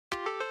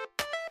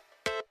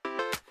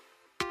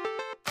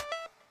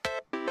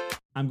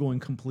I'm going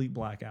complete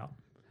blackout.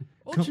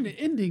 Alternate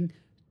ending.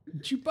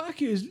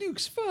 Chewbacca is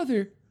Luke's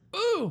father.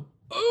 Oh,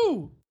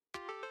 oh.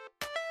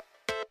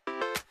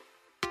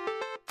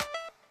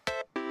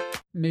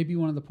 Maybe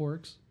one of the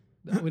porgs.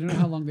 We don't know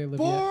how long they live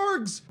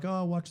Porgs!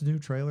 Go watch the new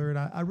trailer, and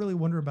I really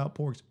wonder about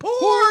porgs.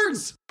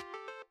 Porgs!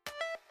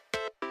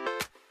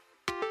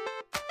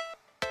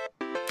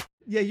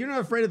 Yeah, you're not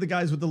afraid of the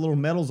guys with the little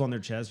medals on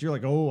their chest. You're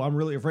like, oh, I'm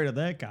really afraid of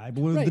that guy.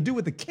 But when the dude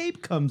with the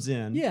cape comes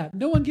in... Yeah,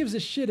 no one gives a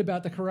shit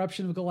about the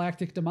corruption of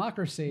galactic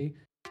democracy.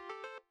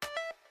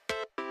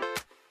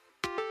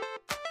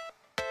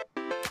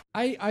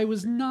 I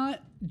was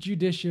not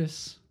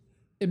judicious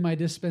in my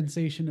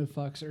dispensation of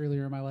fucks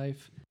earlier in my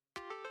life.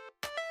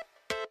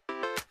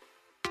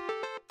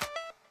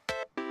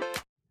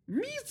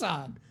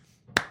 Misa!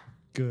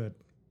 Good.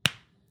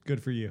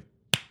 Good for you.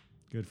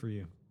 Good for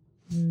you.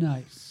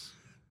 Nice.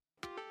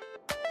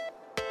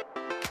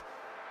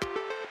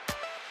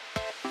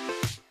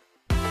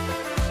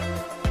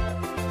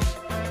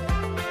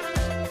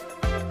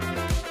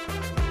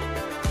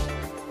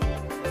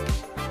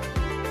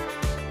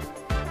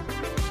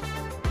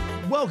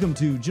 Welcome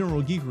to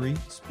General Geekery,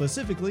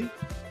 specifically.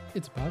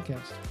 It's a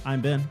podcast.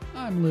 I'm Ben.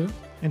 I'm Lou.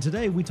 And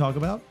today we talk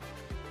about...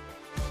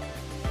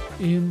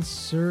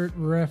 Insert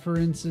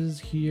references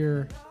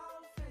here.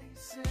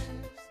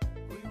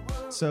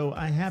 So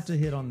I have to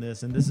hit on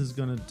this, and this is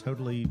going to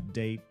totally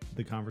date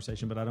the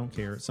conversation, but I don't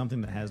care. It's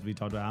something that has to be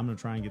talked about. I'm going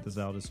to try and get this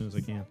out as soon as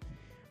I can.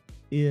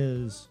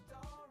 Is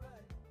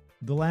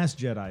The Last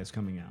Jedi is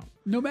coming out.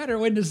 No matter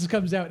when this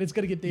comes out, it's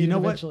going to get dated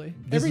eventually.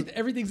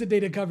 Everything's a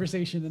dated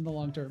conversation in the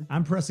long term.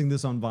 I'm pressing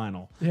this on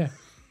vinyl. Yeah.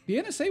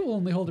 The NSA will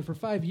only hold it for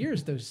 5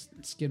 years, those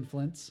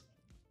skinflints.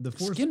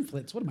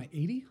 What am I,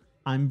 80?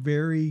 I'm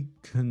very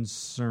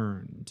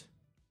concerned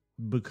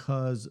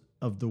because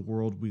of the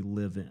world we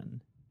live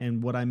in.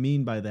 And what I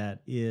mean by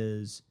that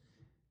is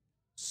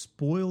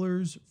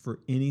spoilers for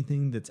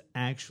anything that's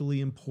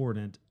actually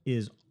important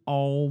is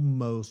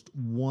almost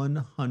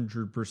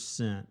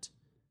 100%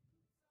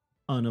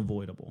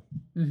 unavoidable.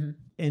 Mm-hmm.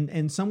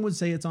 And some would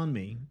say it's on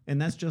me,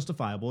 and that's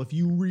justifiable. If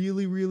you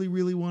really, really,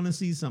 really want to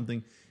see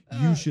something,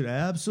 you should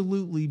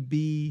absolutely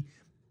be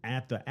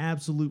at the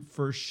absolute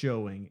first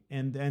showing.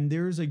 And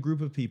there's a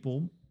group of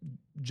people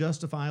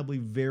justifiably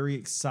very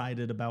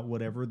excited about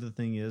whatever the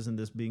thing is, and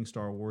this being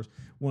Star Wars,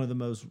 one of the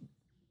most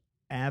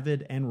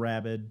avid and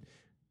rabid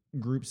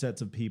group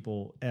sets of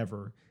people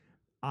ever.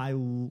 I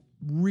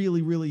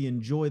really, really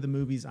enjoy the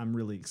movies. I'm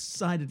really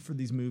excited for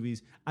these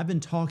movies. I've been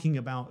talking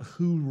about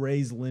who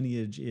Rey's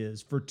lineage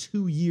is for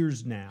 2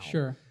 years now.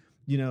 Sure.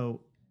 You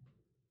know,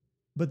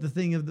 but the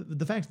thing of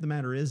the fact of the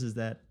matter is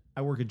that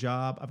I work a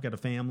job. I've got a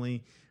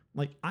family.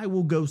 Like, I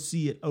will go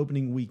see it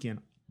opening weekend,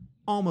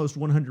 almost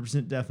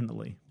 100%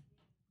 definitely.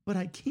 But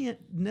I can't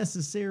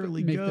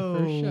necessarily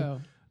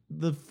go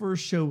the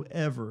first show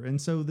ever.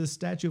 And so this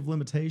statute of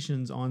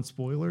limitations on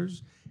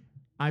spoilers,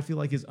 I feel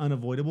like is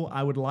unavoidable.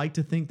 I would like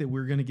to think that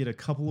we're going to get a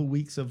couple of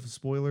weeks of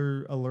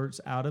spoiler alerts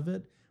out of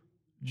it,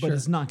 but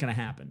it's not going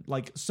to happen.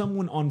 Like,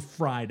 someone on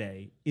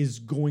Friday is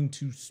going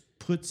to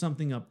put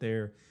something up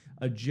there,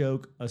 a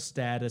joke, a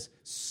status,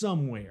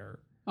 somewhere.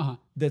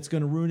 That's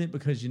going to ruin it,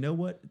 because you know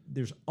what?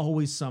 There's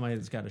always somebody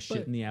that's got a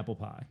shit in the apple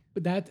pie.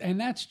 But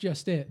that's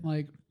just it.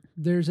 Like,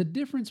 there's a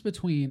difference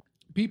between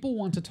people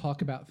want to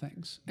talk about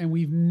things, and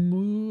we've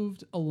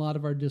moved a lot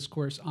of our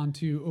discourse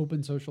onto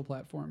open social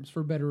platforms,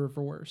 for better or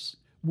for worse.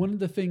 One of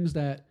the things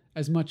that,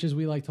 as much as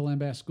we like to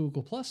lambast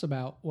Google Plus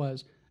about,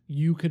 was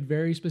you could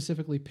very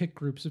specifically pick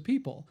groups of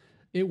people.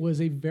 It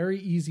was a very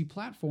easy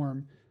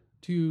platform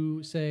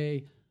to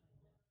say,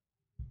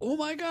 oh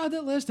my God,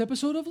 that last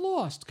episode of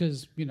Lost,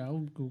 because, you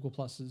know, Google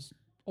Plus is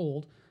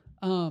old.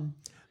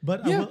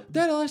 But that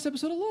last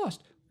episode of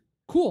Lost.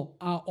 Cool.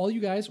 All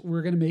you guys,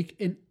 we're going to make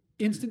an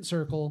instant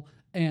circle,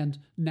 and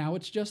now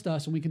it's just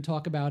us, and we can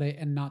talk about it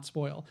and not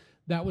spoil.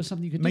 That was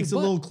something you could do. Makes a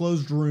little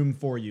closed room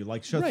for you,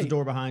 like shuts the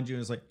door behind you,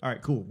 and it's like, all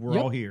right, cool, we're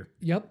all here.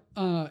 Yep.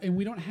 And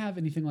we don't have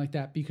anything like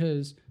that,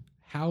 because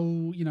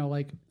how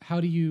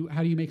do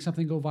you make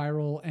something go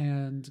viral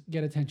and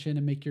get attention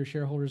and make your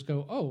shareholders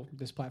go, oh,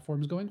 this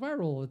platform is going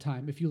viral all the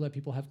time, if you let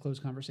people have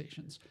closed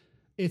conversations?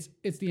 It's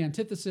the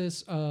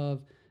antithesis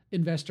of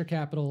investor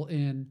capital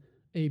in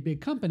a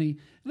big company.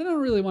 And I don't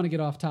really want to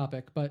get off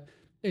topic, but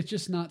it's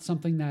just not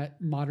something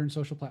that modern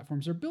social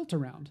platforms are built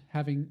around,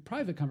 having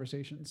private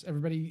conversations.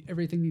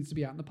 Everything needs to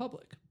be out in the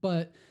public.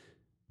 But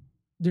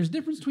there's a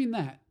difference between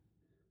that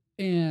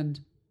and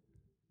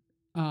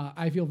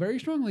I feel very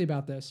strongly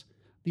about this.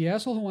 The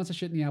asshole who wants to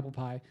shit in the apple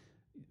pie,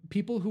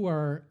 people who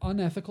are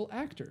unethical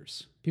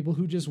actors, people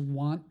who just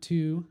want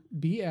to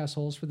be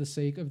assholes for the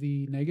sake of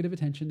the negative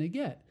attention they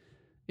get.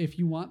 If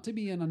you want to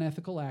be an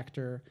unethical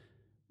actor,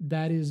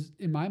 that is,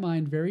 in my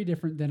mind, very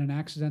different than an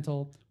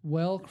accidental,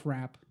 well,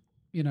 crap,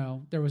 you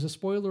know, there was a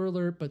spoiler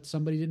alert, but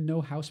somebody didn't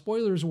know how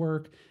spoilers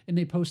work, and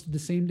they posted the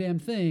same damn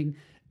thing.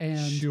 And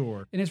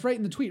it's right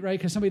in the tweet, right?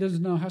 Because somebody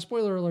doesn't know how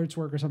spoiler alerts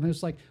work or something.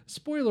 It's like,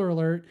 spoiler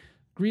alert,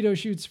 Greedo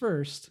shoots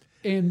first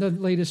in the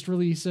latest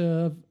release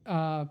of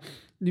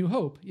New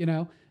Hope, you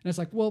know? And it's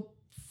like, well,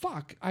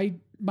 fuck,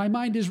 my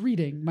mind is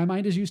reading. My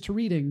mind is used to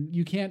reading.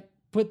 You can't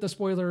put the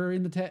spoiler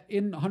in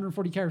in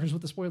 140 characters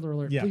with the spoiler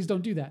alert. Yeah. Please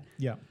don't do that.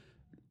 Yeah.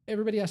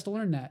 Everybody has to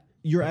learn that.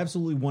 You're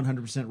absolutely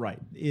 100% right.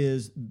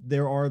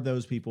 There are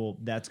those people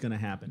that's going to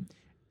happen.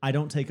 I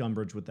don't take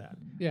umbrage with that.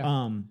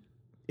 Yeah.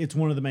 It's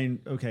one of the main.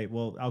 Okay,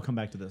 well, I'll come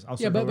back to this.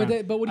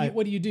 But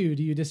what do you do?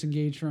 Do you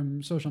disengage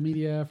from social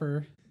media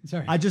for?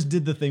 Sorry, I just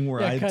did the thing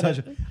where I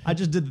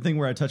just did the thing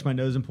where I touched my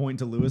nose and point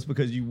to Lewis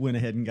because you went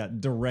ahead and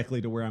got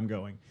directly to where I'm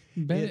going.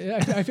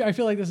 Ben, I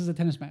feel like this is a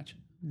tennis match.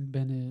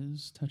 Ben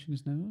is touching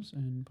his nose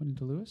and pointing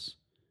to Lewis.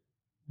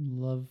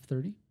 Love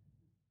 30.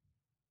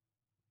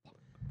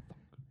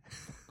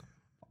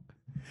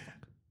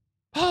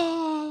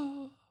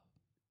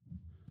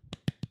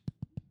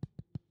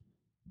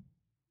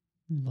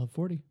 Love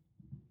 40.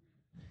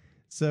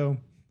 So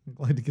I'm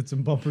glad to get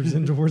some bumpers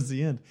in towards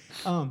the end.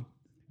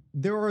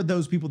 There are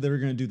those people that are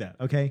going to do that.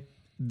 Okay.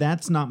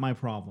 That's not my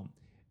problem.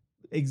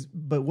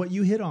 But what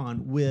you hit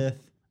on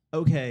with,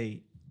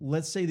 okay,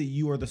 let's say that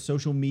you are the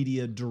social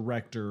media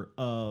director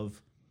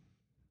of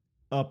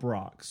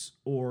Uprocks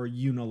or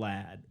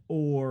Unilad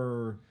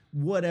or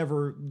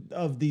whatever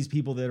of these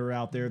people that are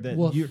out there that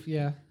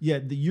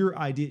your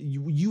idea,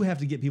 you have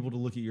to get people to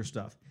look at your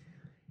stuff.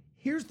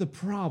 Here's the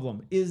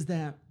problem is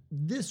that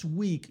this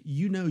week,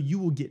 you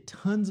will get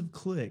tons of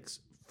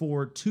clicks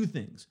for two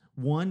things.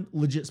 One,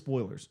 legit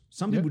spoilers.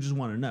 Some people just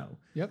want to know.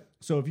 Yep.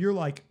 So if you're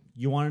like,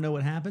 you want to know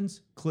what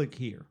happens? Click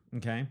here.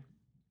 Okay.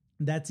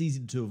 That's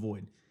easy to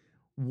avoid.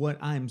 What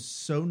I'm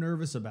so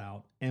nervous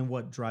about and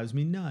what drives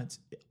me nuts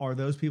are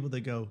those people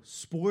that go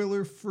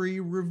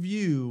spoiler-free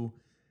review.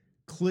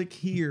 Click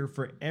here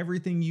for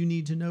everything you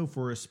need to know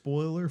for a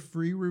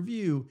spoiler-free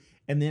review.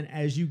 And then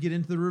as you get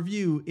into the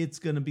review, it's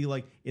going to be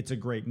like, it's a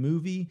great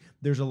movie.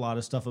 There's a lot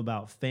of stuff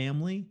about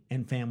family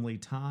and family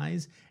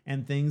ties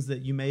and things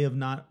that you may have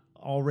not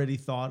already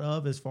thought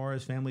of as far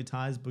as family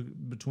ties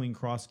between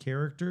cross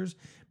characters,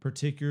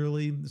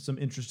 particularly some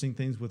interesting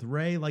things with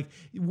Rey, like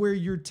where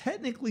you're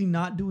technically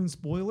not doing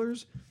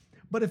spoilers.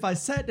 But if I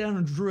sat down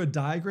and drew a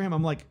diagram,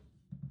 I'm like,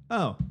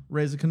 oh,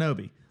 Rey's a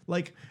Kenobi.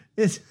 Like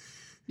it's,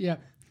 yeah.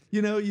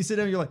 You sit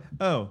down and you're like,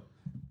 oh,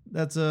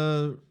 that's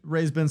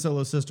Rey's Ben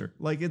Solo's sister.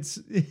 Like it's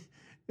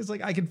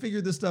like I can figure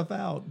this stuff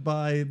out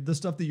by the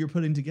stuff that you're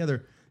putting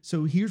together.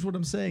 So here's what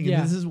I'm saying,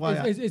 and this is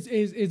why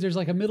there's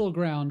like a middle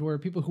ground where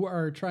people who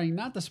are trying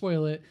not to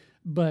spoil it,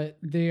 but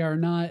they're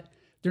not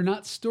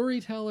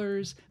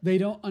storytellers. They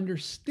don't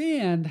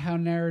understand how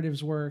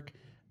narratives work,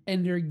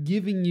 and they're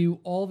giving you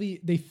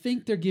they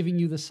think they're giving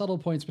you the subtle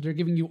points, but they're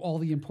giving you all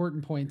the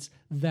important points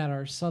that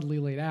are subtly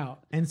laid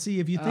out. And see,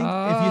 if you think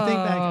back,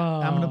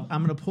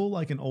 I'm gonna pull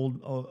like an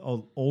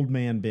old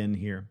man Ben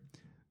here.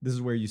 This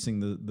is where you sing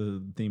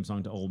the theme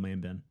song to Old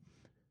Man Ben.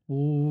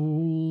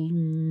 Old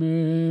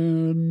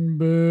Man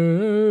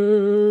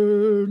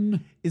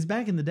Ben. Is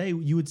back in the day,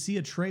 you would see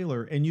a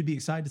trailer and you'd be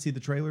excited to see the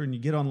trailer, and you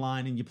get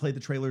online and you play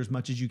the trailer as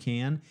much as you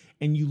can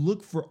and you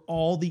look for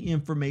all the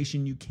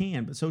information you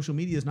can. But social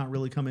media has not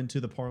really come into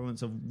the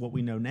parlance of what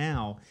we know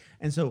now.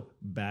 And so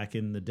back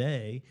in the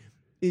day,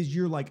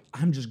 you're like,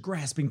 I'm just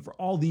grasping for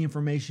all the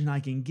information I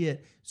can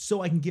get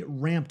so I can get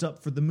ramped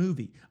up for the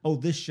movie. Oh,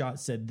 this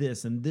shot said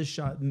this and this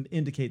shot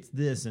indicates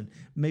this and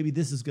maybe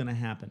this is going to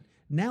happen.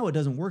 Now it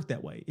doesn't work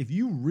that way. If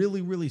you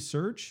really, really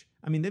search,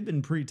 I mean, they've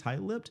been pretty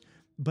tight-lipped,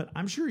 but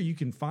I'm sure you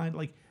can find,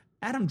 like,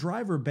 Adam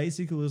Driver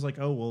basically was like,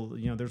 oh,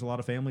 well, there's a lot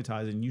of family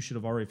ties and you should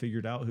have already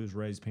figured out who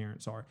Rey's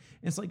parents are.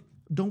 And it's like,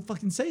 don't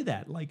fucking say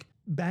that. Like,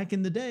 back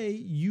in the day,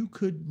 you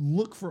could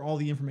look for all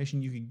the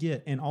information you could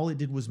get, and all it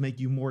did was make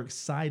you more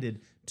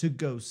excited to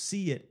go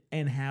see it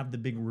and have the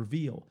big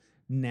reveal.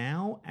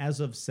 Now, as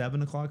of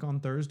 7 o'clock on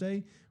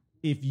Thursday,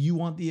 if you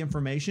want the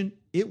information,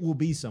 it will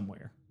be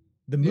somewhere.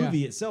 The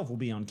movie itself will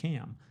be on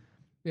cam.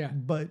 Yeah.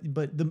 But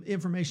the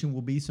information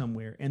will be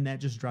somewhere, and that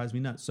just drives me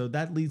nuts. So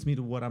that leads me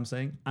to what I'm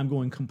saying. I'm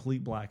going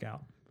complete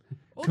blackout.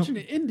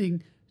 Alternate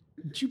ending.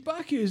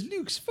 Chewbacca is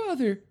Luke's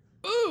father.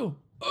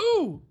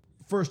 Oh.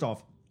 First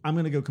off, I'm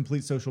going to go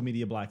complete social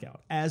media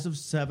blackout. As of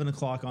 7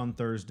 o'clock on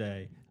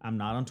Thursday, I'm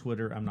not on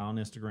Twitter. I'm not on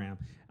Instagram.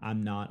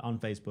 I'm not on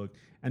Facebook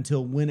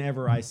until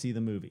whenever I see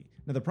the movie.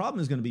 Now, the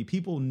problem is going to be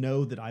people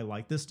know that I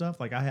like this stuff.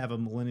 Like I have a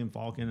Millennium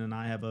Falcon and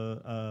I have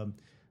a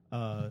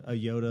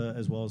Yoda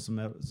as well as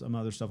some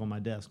other stuff on my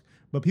desk.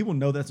 But people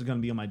know that's going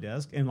to be on my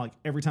desk. And like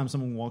every time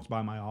someone walks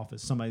by my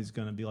office, somebody's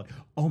going to be like,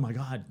 oh my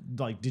God,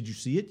 like, did you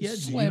see it yet?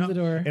 Slam the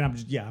door. And I'm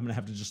going to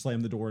have to just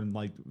slam the door and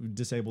like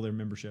disable their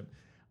membership.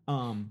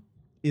 I'm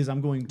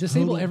going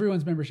disable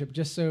everyone's membership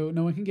just so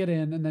no one can get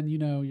in, and then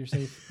you're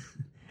safe.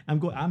 I'm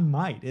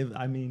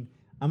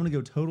going to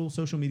go total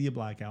social media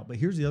blackout. But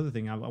here's the other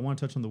thing. I want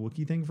to touch on the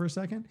Wookiee thing for a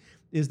second,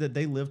 is that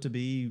they live to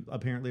be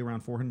apparently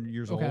around 400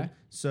 years old.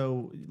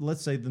 So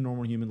let's say the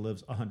normal human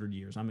lives 100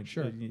 years.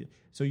 Sure.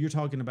 So you're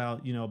talking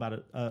about, about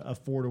a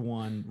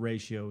 4-to-1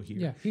 ratio here.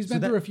 Yeah. He's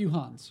been through a few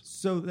Hans.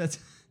 So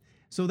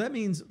that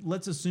means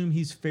let's assume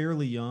he's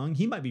fairly young.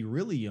 He might be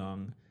really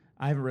young.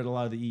 I haven't read a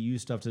lot of the EU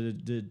stuff to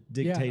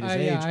dictate his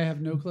age. Yeah, I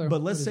have no clue.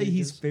 But let's say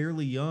he's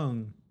fairly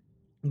young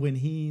when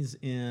he's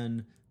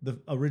in the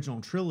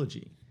original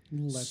trilogy.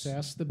 Let's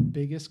ask the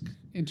biggest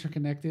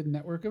interconnected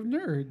network of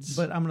nerds.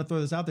 But I'm going to throw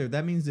this out there.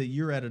 That means that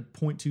you're at a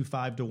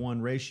 0.25 to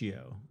 1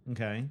 ratio.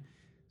 Okay.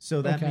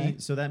 So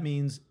that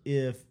means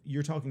if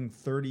you're talking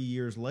 30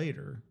 years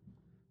later,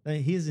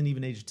 he isn't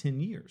even aged 10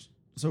 years.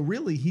 So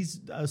really, he's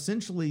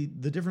essentially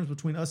the difference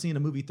between us seeing a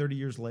movie 30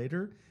 years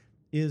later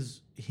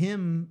is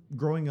him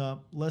growing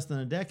up less than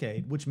a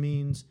decade, which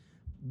means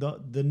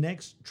the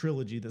next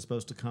trilogy that's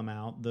supposed to come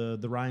out, the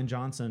Rian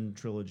Johnson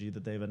trilogy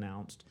that they've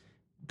announced,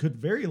 could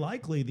very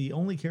likely, the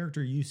only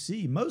character you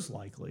see, most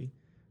likely,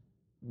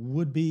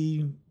 would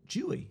be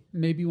Chewie.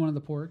 Maybe one of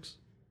the porgs.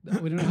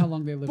 We don't know how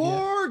long they live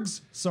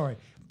Porgs! Yet. Sorry.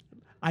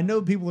 I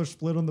know people are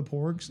split on the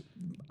porgs.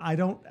 I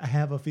don't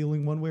have a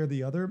feeling one way or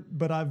the other,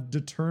 but I've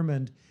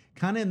determined,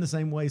 kind of in the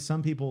same way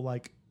some people,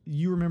 like,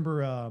 you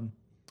remember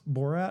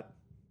Borat?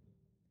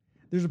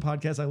 There's a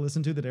podcast I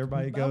listen to that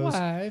everybody goes,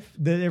 that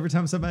every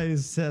time somebody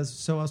says,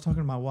 so I was talking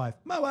to my wife.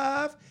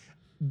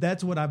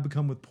 That's what I've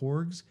become with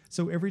porgs.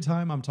 So every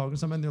time I'm talking to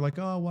somebody, they're like,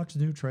 oh, watch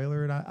the new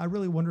trailer. And I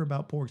really wonder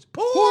about porgs.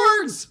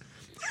 Porgs!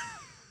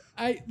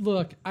 I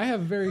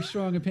have a very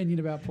strong opinion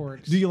about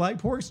porgs. Do you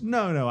like porgs?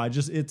 No.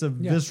 It's a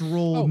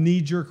visceral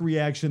knee-jerk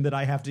reaction that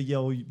I have to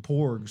yell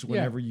porgs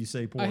whenever you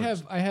say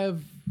porgs.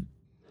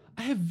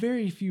 I have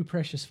very few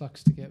precious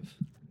fucks to give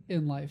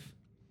in life.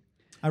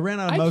 I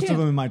ran out of most of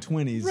them in my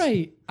 20s.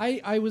 Right.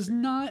 I was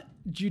not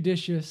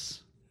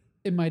judicious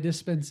in my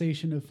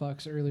dispensation of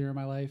fucks earlier in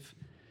my life.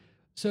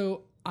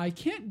 So I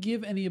can't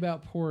give any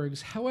about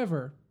porgs.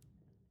 However,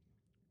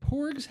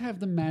 porgs have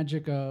the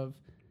magic of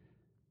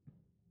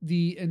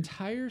the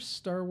entire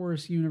Star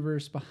Wars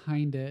universe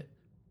behind it,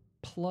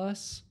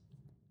 plus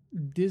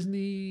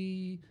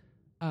Disney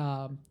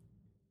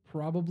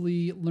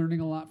probably learning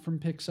a lot from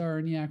Pixar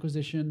and the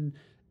acquisition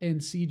and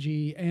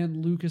CG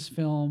and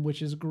Lucasfilm,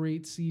 which is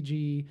great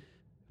CG.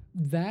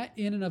 That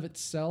in and of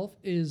itself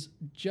is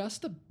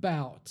just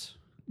about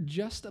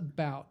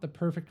the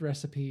perfect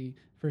recipe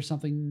for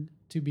something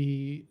to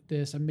be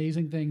this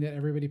amazing thing that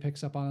everybody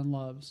picks up on and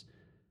loves.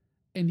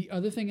 And the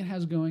other thing it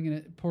has going in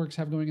it, porgs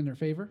have going in their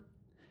favor,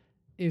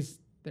 is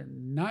they're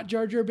not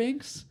Jar Jar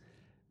Binks.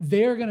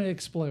 They're going to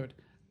explode.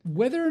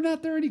 Whether or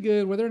not they're any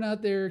good, whether or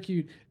not they're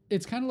cute,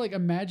 it's kind of like,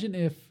 imagine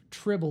if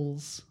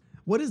Tribbles...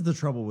 What is the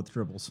trouble with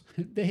Tribbles?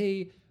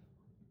 They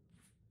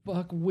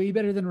fuck way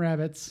better than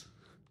rabbits.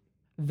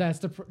 That's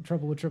the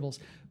trouble with Tribbles.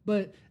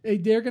 But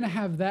they're going to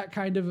have that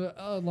kind of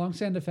a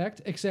long-stand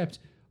effect, except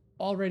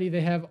already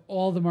they have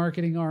all the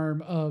marketing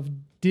arm of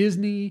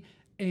Disney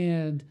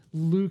and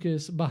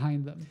Lucas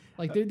behind them.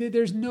 Like,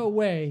 there's no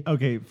way.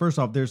 Okay, first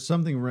off, there's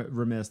something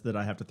remiss that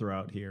I have to throw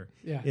out here.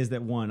 Yeah. Is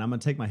that one, I'm going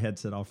to take my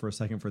headset off for a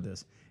second for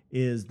this,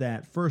 is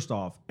that first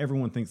off,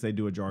 everyone thinks they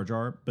do a Jar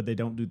Jar, but they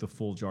don't do the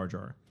full Jar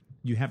Jar.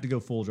 You have to go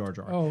full Jar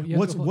Jar. Oh, yeah.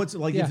 What's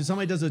like if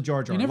somebody does a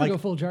Jar Jar? You never go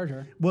full Jar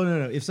Jar. Well,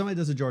 no. If somebody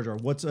does a Jar Jar,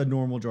 what's a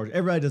normal Jar Jar?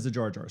 Everybody does a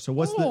Jar Jar. So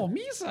what's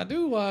Misa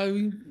do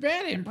a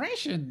bad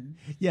impression.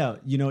 Yeah,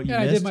 you know what you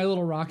missed? I did my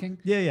little rocking.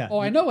 Yeah. Oh,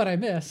 I know what I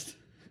missed.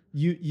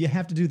 You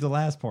have to do the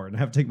last part, and I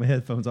have to take my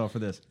headphones off for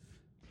this.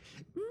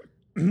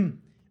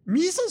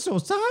 Misa, so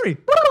sorry.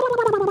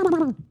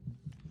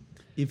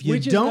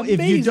 Which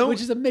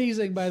is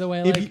amazing, by the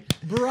way. Like,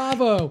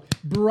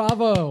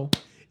 bravo.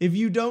 If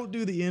you don't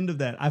do the end of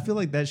that, I feel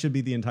like that should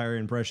be the entire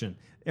impression.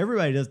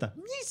 Everybody does the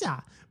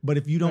Misa, but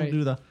if you don't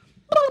do the,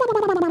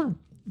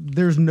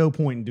 there's no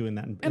point in doing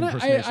that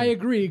impersonation. And I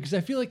agree, because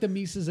I feel like the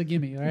Misa's a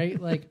gimme, right?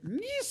 Like,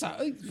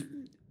 Misa.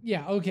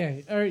 Yeah,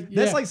 okay. All right.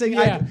 That's like saying,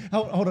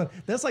 hold on.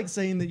 That's like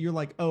saying that you're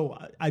like, oh,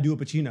 I do a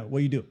Pacino. What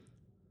do you do?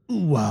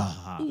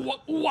 Ooh-wah.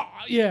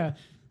 Yeah.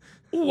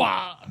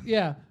 Ooh-wah.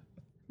 Yeah.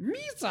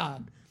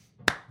 Misa.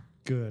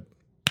 Good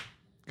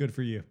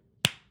for you.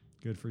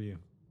 Good for you.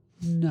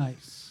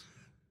 Nice.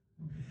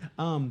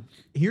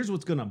 Here's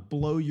what's going to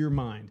blow your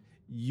mind.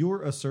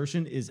 Your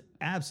assertion is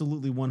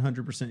absolutely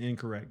 100%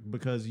 incorrect,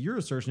 because your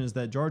assertion is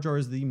that Jar Jar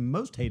is the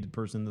most hated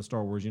person in the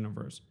Star Wars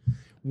universe.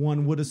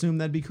 One would assume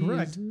that'd be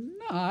correct. He's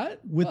not.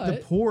 With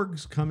the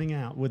Porgs coming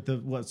out,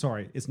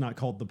 it's not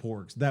called the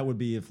Porgs. That would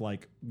be if,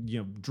 like,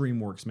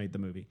 DreamWorks made the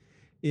movie.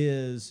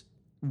 Is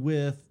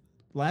with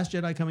Last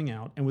Jedi coming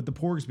out and with the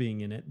Porgs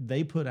being in it,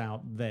 they put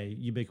out,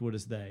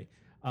 ubiquitous they,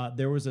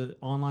 there was an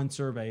online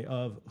survey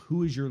of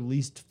who is your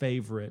least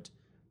favorite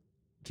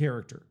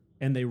character,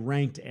 and they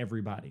ranked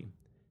everybody.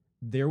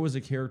 There was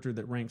a character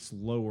that ranks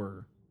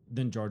lower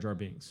than Jar Jar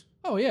Binks.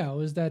 Oh, yeah. It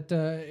was that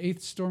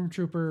 8th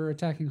Stormtrooper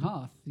attacking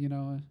Hoth,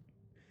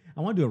 I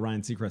want to do a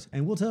Ryan Seacrest,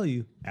 and we'll tell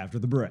you after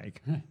the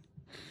break.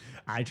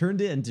 I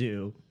turned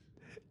into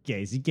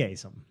Casey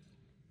Kasem.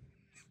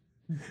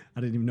 I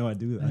didn't even know I'd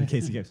do that.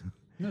 Casey Kasem.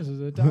 This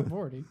is a top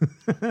 40.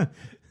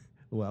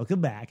 Welcome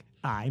back.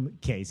 I'm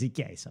Casey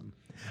Kasem.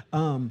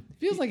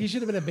 Feels like he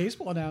should have been a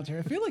baseball announcer.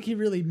 I feel like he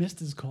really missed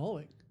his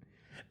calling.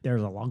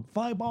 There's a long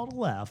fly ball to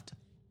left.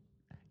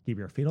 Keep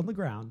your feet on the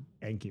ground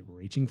and keep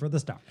reaching for the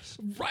stars.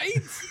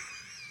 Right?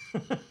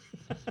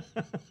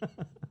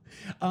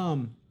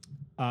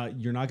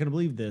 You're not going to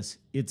believe this.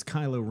 It's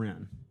Kylo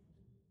Ren.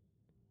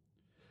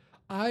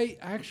 I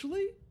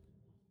actually,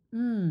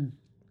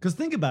 Because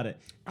think about it.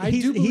 I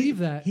do believe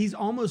that. He's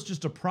almost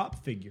just a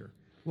prop figure.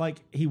 Like,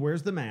 he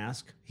wears the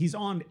mask. He's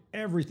on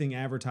everything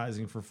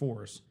advertising for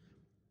Force.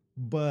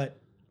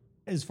 But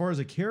as far as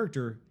a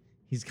character,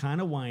 he's kind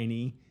of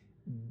whiny.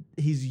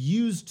 He's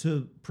used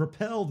to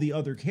propel the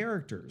other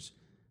characters.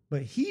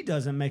 But he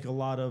doesn't make a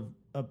lot of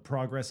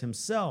progress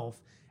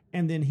himself.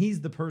 And then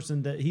he's the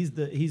person that he's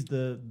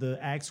the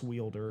axe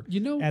wielder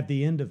at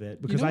the end of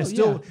it. Because I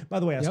still, by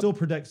the way, I still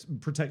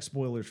protect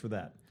spoilers for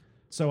that.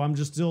 So I'm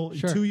just still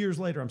 2 years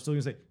later, I'm still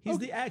gonna say he's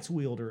the axe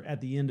wielder at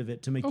the end of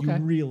it to make you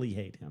really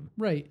hate him.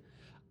 Right.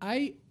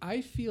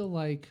 I feel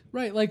like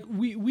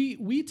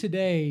we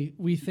today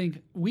we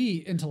think we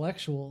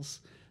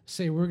intellectuals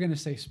say we're gonna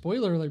say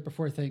spoiler alert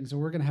before things,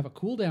 and we're gonna have a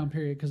cool down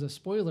period because of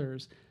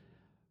spoilers.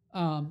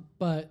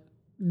 But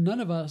none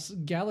of us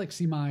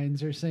galaxy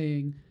minds are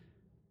saying,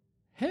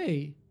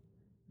 hey,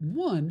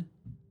 one,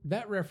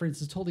 that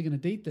reference is totally going to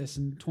date this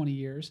in 20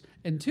 years.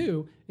 And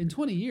two, in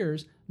 20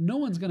 years, no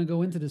one's going to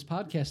go into this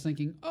podcast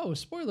thinking, oh,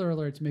 spoiler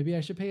alerts, maybe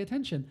I should pay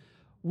attention.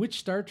 Which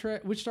Star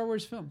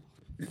Wars film?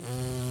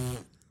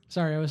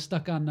 Sorry, I was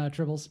stuck on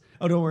Tribbles.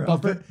 Oh, don't worry.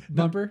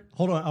 Bumper.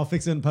 Hold on, I'll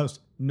fix it in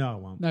post. No, I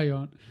won't. No, you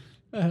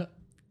won't.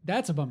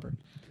 That's a bumper.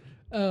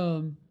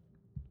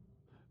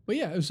 But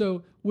yeah,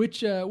 so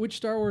which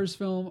Star Wars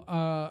film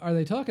are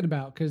they talking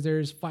about? Because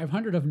there's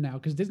 500 of them now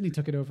because Disney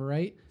took it over,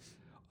 right?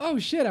 Oh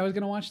shit, I was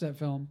going to watch that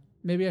film.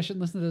 Maybe I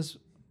shouldn't listen to this.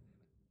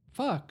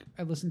 Fuck,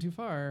 I listened too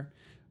far.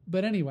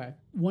 But anyway,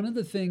 one of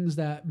the things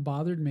that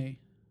bothered me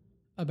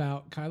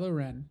about Kylo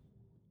Ren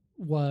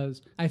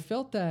was I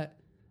felt that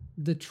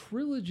the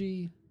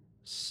trilogy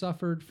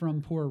suffered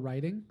from poor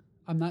writing.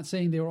 I'm not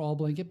saying they were all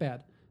blanket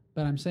bad,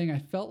 but I'm saying I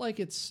felt like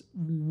it's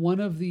one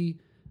of the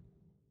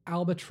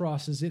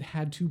albatrosses it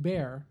had to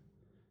bear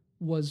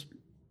was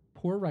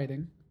poor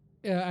writing,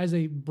 as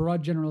a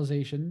broad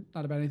generalization,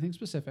 not about anything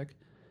specific.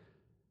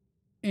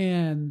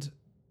 And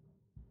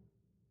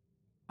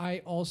I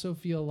also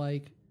feel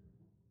like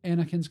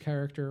Anakin's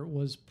character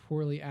was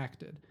poorly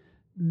acted.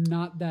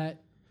 Not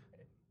that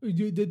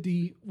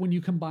when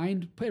you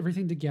combined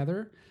everything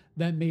together,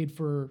 that made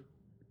for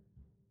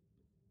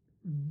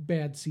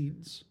bad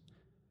scenes.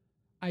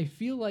 I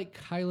feel like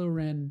Kylo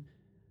Ren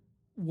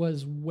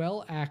was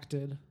well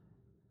acted,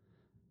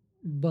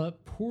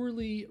 but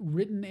poorly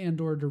written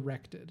and or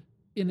directed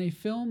in a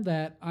film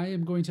that I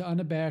am going to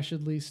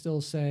unabashedly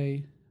still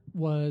say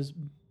was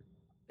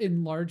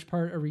in large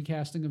part a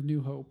recasting of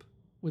New Hope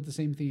with the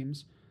same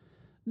themes.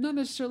 Not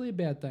necessarily a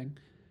bad thing,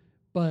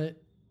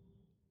 but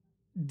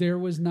there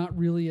was not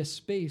really a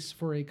space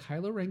for a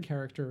Kylo Ren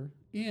character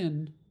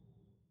in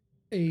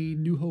a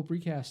New Hope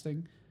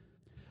recasting.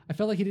 I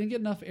felt like he didn't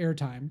get enough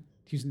airtime,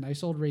 to use a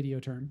nice old radio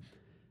term,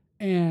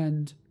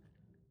 and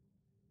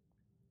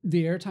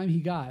the airtime he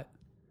got,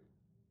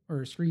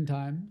 or screen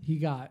time he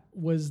got,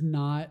 was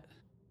not,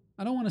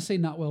 I don't want to say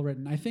not well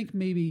written. I think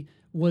maybe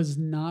was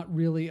not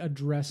really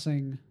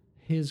addressing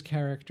his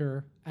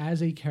character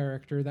as a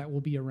character that will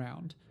be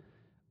around.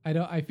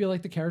 I feel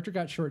like the character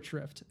got short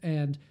shrift,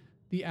 and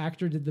the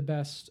actor did the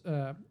best.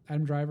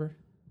 Adam Driver,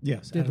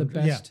 did the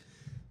best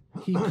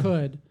he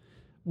could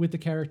with the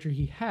character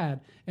he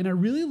had, and I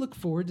really look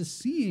forward to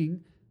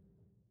seeing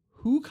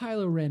who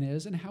Kylo Ren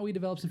is and how he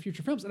develops in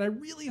future films. And I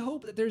really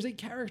hope that there's a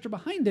character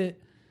behind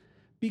it,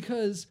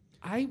 because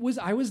I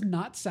was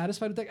not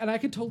satisfied with that, and I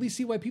could totally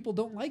see why people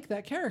don't like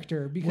that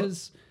character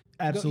because.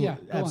 Well,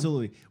 absolutely,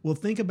 absolutely. Well,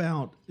 think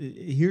about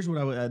here's what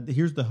I would.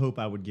 Here's the hope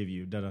I would give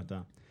you.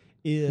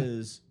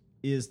 Is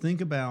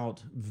think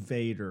about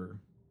Vader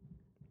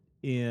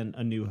in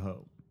A New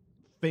Hope.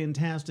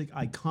 Fantastic,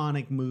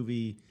 iconic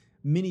movie.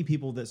 Many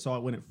people that saw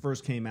it when it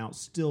first came out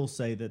still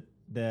say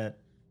that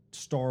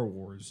Star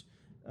Wars,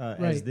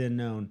 as then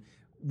known,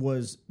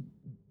 was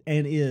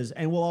and is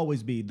and will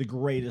always be the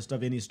greatest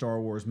of any Star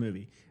Wars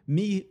movie.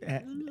 Me,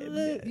 as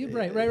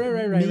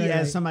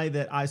somebody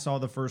that I saw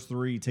the first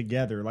three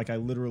together, like I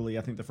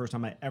think the first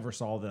time I ever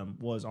saw them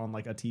was on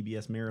like a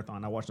TBS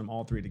marathon. I watched them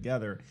all three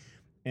together.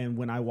 And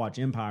when I watch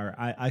Empire,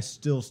 I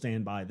still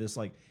stand by this.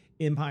 Like,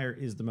 Empire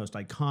is the most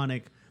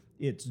iconic.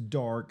 It's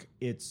dark.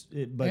 But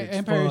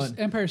it's fun.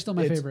 Empire's still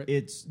my favorite.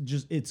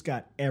 It's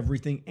got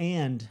everything.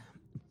 And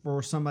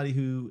for somebody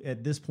who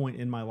at this point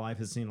in my life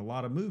has seen a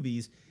lot of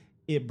movies,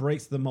 it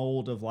breaks the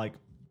mold of like,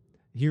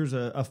 here's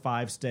a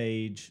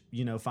 5-stage,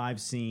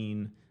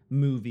 5-scene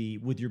movie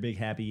with your big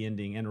happy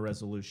ending and a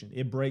resolution.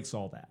 It breaks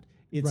all that.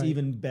 It's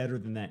even better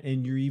than that.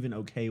 And you're even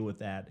okay with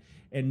that.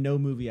 And no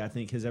movie, I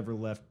think, has ever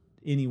left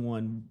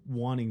anyone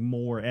wanting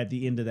more at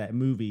the end of that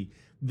movie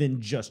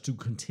than just to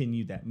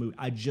continue that movie.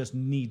 I just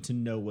need to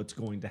know what's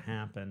going to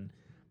happen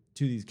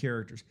to these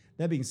characters.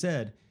 That being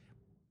said,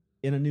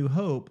 in A New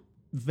Hope,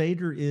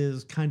 Vader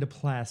is kind of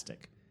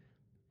plastic.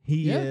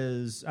 He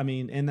is,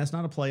 and that's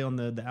not a play on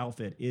the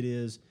outfit.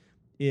 He's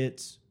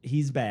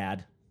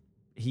bad.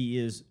 He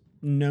is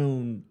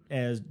known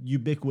as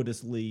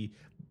ubiquitously,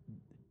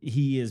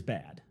 he is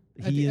bad.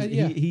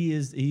 He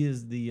is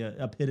the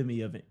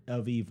epitome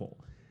of evil.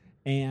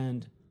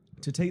 And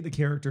to take the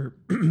character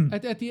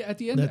at the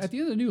end of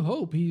New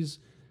Hope, he's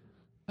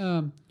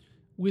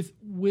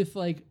with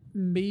like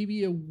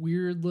maybe a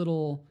weird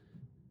little.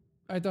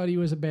 I thought he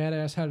was a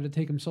badass. How did it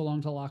take him so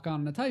long to lock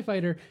on a TIE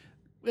fighter?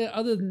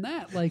 Other than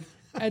that, like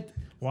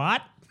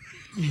what?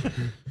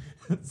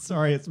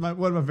 Sorry, it's one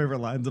of my favorite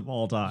lines of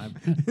all time.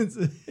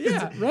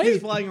 Right.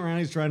 He's flying around.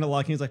 He's trying to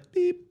lock in. He's like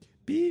beep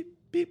beep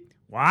beep.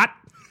 What?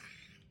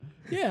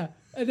 Yeah,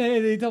 and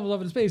then he tumbles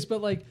up into space.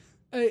 But like,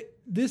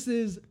 this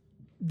is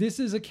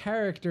a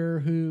character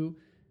who,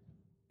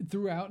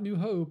 throughout New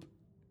Hope,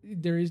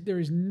 there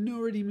is no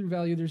redeeming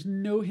value. There's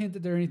no hint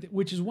that they're anything,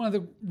 which is one of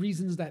the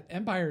reasons that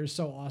Empire is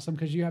so awesome,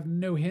 because you have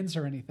no hints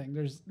or anything.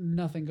 There's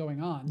nothing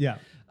going on. Yeah.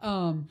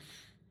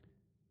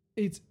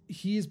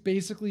 He's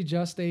basically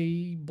just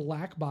a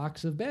black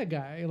box of bad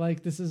guy.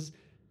 Like, this is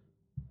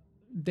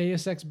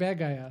Deus Ex bad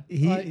guy.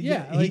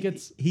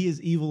 He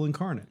is evil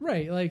incarnate.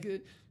 Right.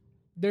 Like,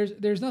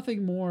 there's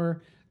nothing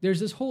more. There's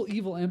this whole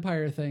evil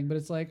Empire thing, but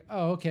it's like,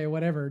 oh, okay,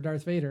 whatever,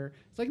 Darth Vader.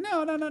 It's like,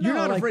 no. You're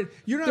not like, afraid.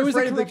 You're not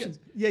afraid of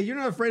you're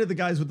not afraid of the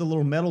guys with the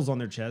little medals on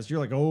their chest.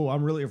 You're like, oh,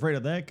 I'm really afraid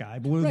of that guy.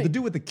 But when the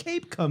dude with the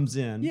cape comes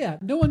in, yeah,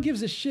 no one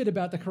gives a shit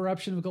about the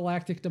corruption of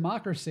galactic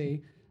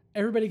democracy.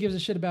 Everybody gives a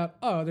shit about,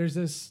 oh, there's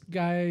this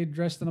guy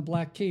dressed in a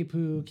black cape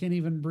who can't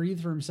even breathe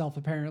for himself,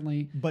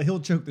 apparently. But he'll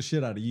choke the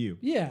shit out of you.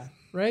 Yeah,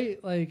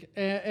 right. Like,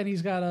 and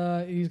he's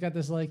got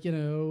this, like,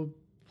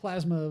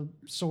 plasma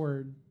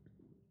sword.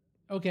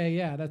 Okay,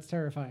 yeah, that's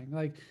terrifying.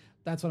 Like,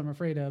 that's what I'm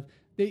afraid of.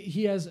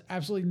 He has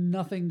absolutely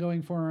nothing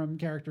going for him,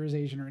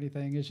 characterization or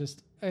anything. It's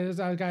just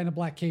a guy in a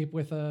black cape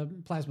with a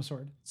plasma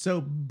sword.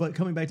 So, but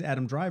coming back to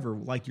Adam Driver,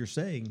 like you're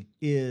saying,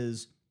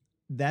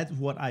 that's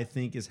what I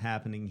think is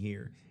happening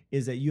here,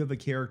 is that you have a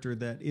character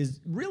that is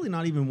really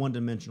not even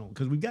one-dimensional,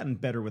 because we've gotten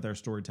better with our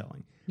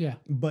storytelling. Yeah.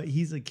 But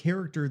he's a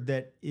character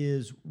that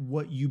is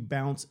what you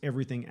bounce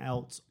everything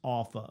else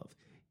off of.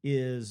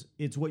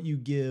 It's what you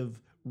give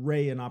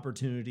Rey an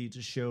opportunity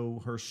to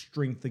show her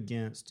strength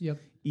against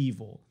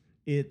evil.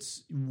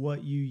 It's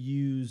what you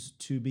use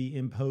to be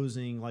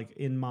imposing, like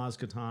in Maz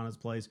Kanata's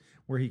place,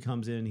 where he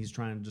comes in and he's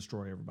trying to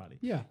destroy everybody.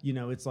 Yeah.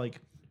 It's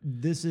like,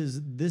 this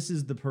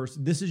is the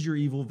person, this is your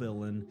evil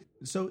villain.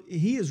 So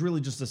he is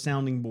really just a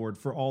sounding board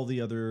for all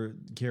the other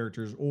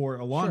characters, or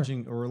a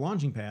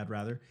launching pad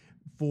rather,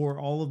 for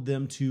all of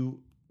them to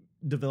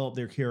develop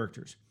their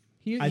characters.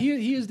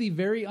 He is the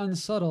very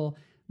unsubtle,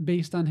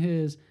 based on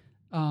his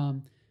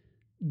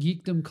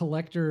geekdom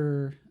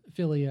collector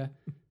philia.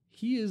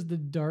 He is the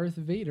Darth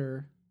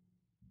Vader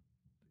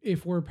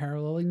if we're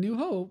paralleling New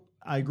Hope.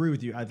 I agree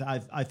with you.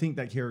 I think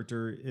that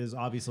character is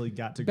obviously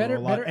got to grow a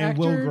lot and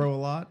will grow a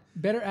lot.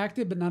 Better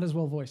acted, but not as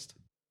well voiced.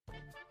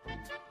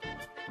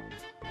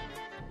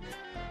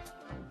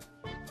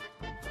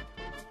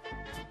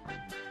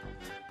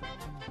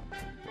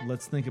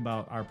 Let's think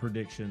about our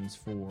predictions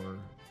for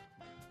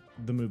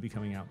the movie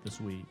coming out this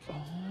week.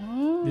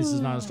 Oh. This is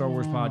not a Star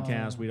Wars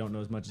podcast. We don't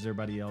know as much as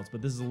everybody else, but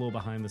this is a little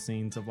behind the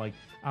scenes of, like,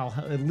 I'll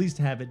at least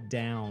have it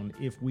down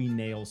if we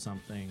nail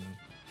something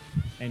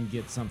and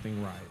get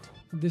something right.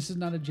 This is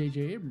not a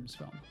J.J. Abrams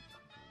film.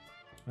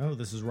 Oh,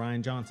 this is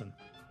Rian Johnson.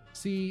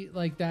 See,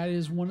 like, that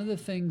is one of the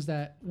things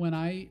that when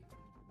I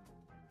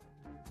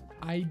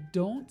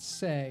don't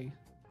say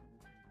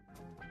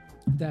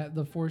that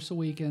The Force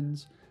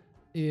Awakens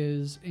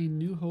is a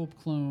New Hope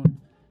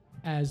clone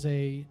as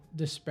a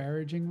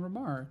disparaging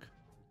remark.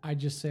 I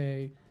just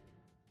say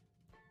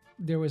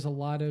there was a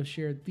lot of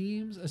shared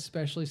themes,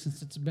 especially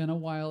since it's been a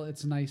while.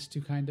 It's nice to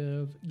kind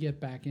of get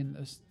back in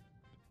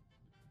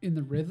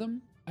the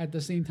rhythm. At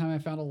the same time, I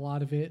found a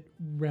lot of it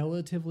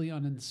relatively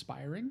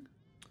uninspiring.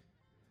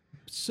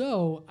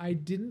 So I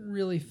didn't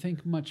really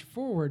think much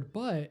forward,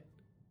 but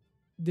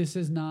this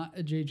is not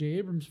a J.J.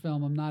 Abrams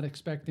film. I'm not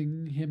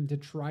expecting him to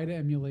try to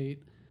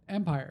emulate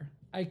Empire.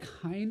 I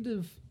kind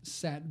of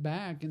sat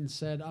back and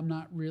said, I'm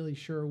not really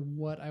sure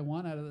what I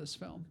want out of this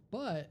film.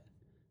 But,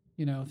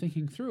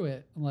 thinking through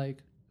it,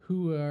 like,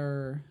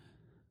 Rey's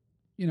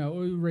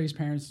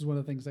parents is one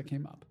of the things that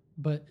came up.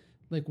 But,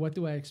 like, what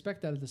do I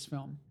expect out of this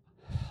film?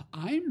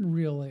 I'm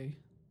really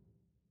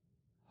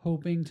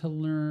hoping to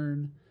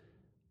learn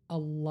a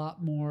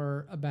lot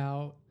more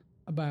about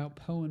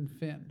Poe and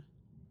Finn,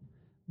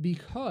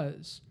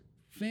 because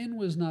Finn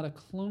was not a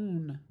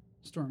clone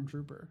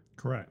stormtrooper.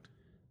 Correct.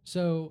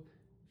 So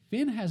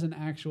Finn has an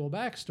actual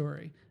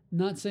backstory.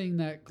 Not saying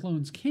that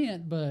clones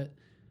can't, but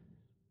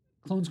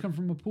clones come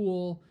from a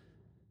pool.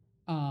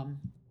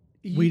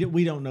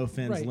 We don't know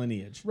Finn's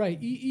lineage. Right.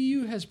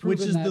 EU has proven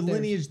which is that the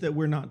lineage that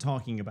we're not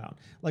talking about.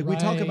 Like, we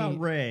talk about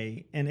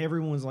Rey, and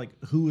everyone's like,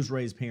 who is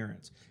Rey's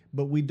parents?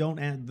 But we don't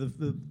add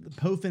the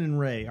Poe, Finn, and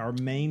Rey, our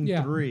main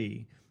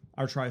three,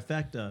 our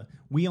trifecta.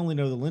 We only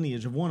know the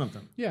lineage of one of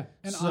them. Yeah.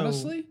 And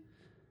honestly,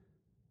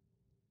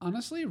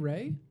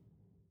 Rey,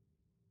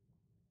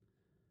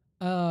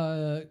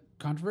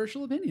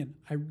 controversial opinion.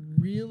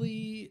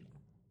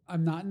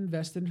 I'm not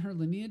invested in her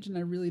lineage, and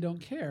I really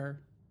don't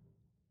care.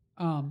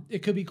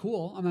 It could be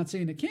cool. I'm not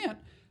saying it can't,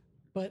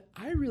 but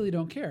I really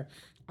don't care.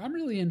 I'm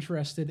really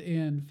interested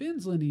in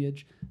Finn's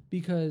lineage,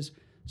 because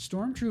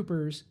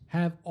stormtroopers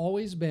have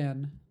always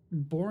been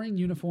boring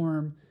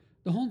uniform,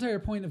 The whole entire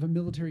point of a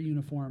military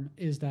uniform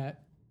is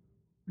that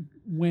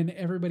when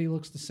everybody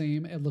looks the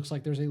same, it looks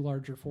like there's a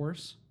larger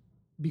force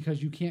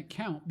because you can't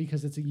count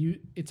because it's a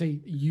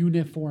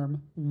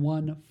uniform,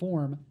 one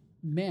form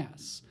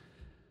mass.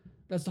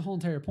 That's the whole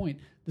entire point.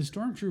 The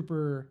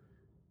stormtroopers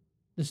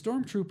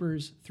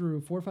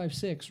through 4, 5,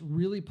 6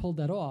 really pulled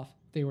that off.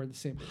 They were the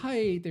same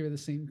height, they were the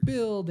same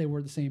build, they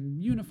wore the same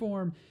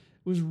uniform.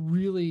 It was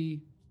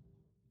really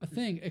a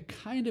thing. It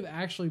kind of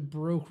actually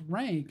broke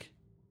rank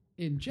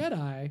in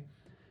Jedi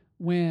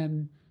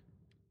when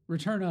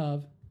Return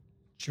of.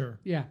 Sure.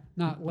 Yeah,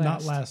 not last.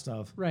 Not last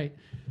of. Right.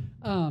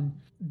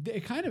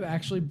 It kind of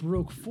actually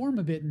broke form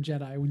a bit in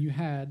Jedi when you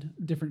had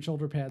different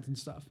shoulder pads and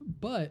stuff.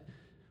 But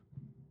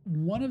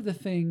one of the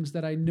things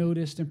that I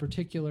noticed in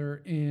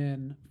particular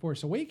in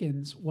Force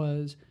Awakens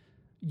was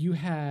you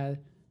had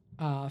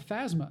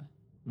Phasma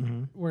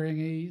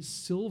wearing a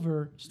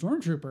silver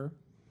stormtrooper,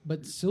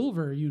 but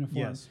silver uniform.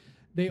 Yes.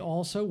 They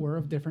also were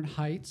of different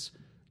heights.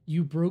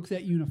 You broke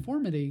that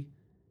uniformity,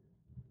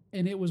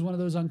 and it was one of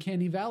those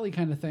uncanny valley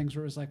kind of things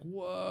where it was like,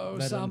 whoa,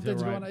 That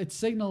something's going on. It's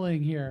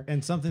signaling here.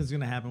 And something's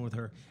going to happen with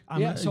her.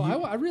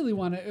 I really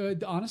want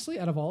to, honestly,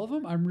 out of all of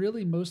them, I'm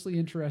really mostly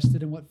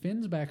interested in what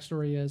Finn's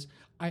backstory is.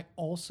 I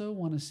also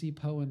want to see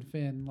Poe and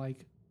Finn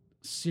like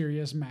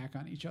serious mac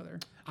on each other.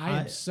 I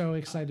am so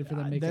excited for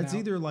them making That's out.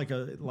 either like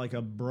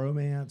a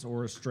bromance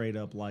or a straight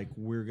up like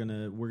we're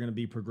gonna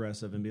be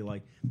progressive and be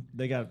like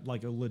they got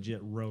like a legit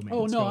romance.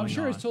 Oh no, I'm going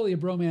sure on. it's totally a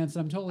bromance, and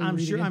I'm totally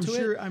reading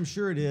into it. I'm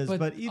sure it is.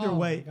 But either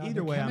way, my God,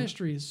 the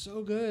chemistry is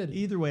so good.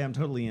 Either way, I'm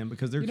totally in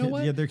because their You know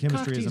what? their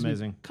chemistry Cock is tease me.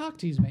 amazing. Cock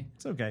tease me.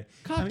 It's okay.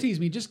 Tease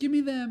me. Just give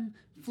me them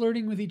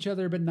flirting with each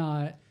other, but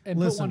not, and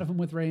put one of them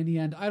with Ray in the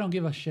end. I don't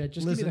give a shit.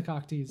 Just give me the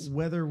cock tease.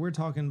 Whether we're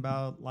talking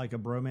about like a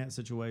bromance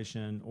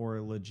situation or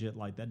a legit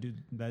like that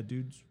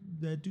dude's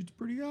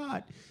pretty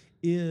hot,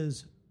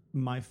 is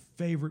my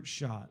favorite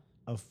shot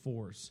of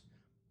Force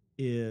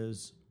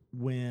is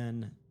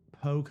when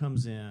Poe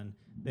comes in,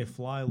 they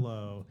fly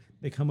low,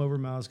 they come over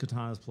Maz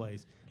Kanata's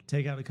place,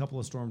 take out a couple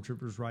of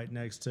stormtroopers right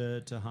next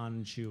to Han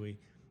and Chewie,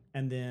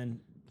 and then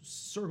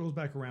circles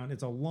back around.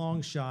 It's a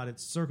long shot. It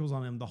circles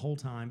on him the whole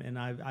time, and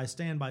I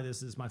stand by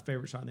this as my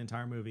favorite shot in the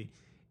entire movie.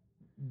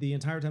 The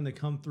entire time they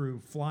come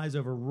through, flies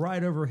over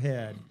right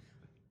overhead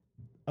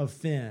of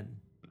Finn,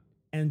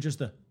 and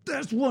just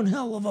that's one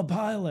hell of a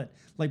pilot.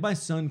 Like my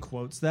son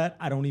quotes that.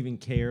 I don't even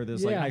care.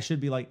 There's like I should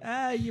be like,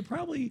 you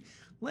probably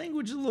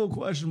language is a little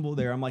questionable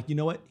there. I'm like, you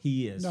know what?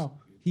 He is. No.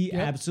 He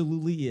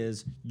absolutely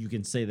is. You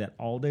can say that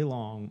all day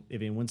long. If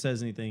anyone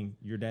says anything,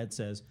 your dad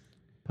says,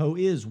 Poe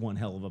is one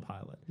hell of a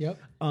pilot. Yep.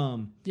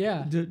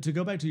 Yeah. To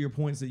go back to your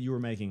points that you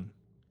were making,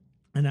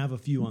 and I have a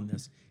few on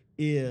this,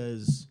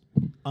 is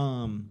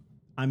I'm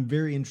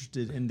very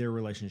interested in their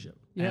relationship.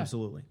 Yeah.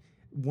 Absolutely.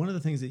 One of the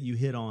things that you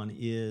hit on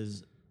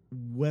is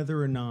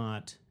whether or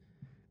not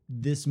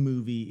this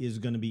movie is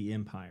going to be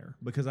Empire,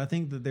 because I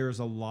think that there's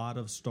a lot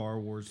of Star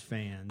Wars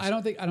fans. I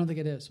don't think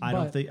it is. I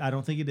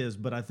don't think it is,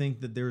 but I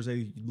think that there's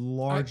a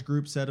large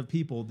group set of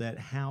people that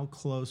how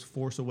close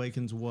Force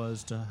Awakens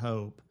was to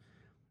Hope.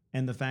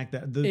 And the fact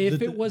that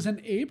if it was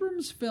an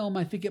Abrams film,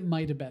 I think it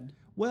might have been.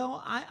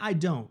 Well, I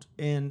don't,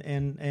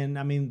 and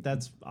I mean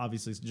that's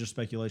obviously just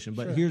speculation.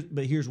 But sure.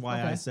 here's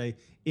why I say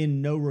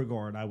in no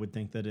regard I would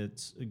think that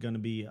it's going to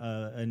be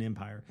an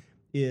Empire.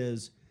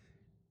 Is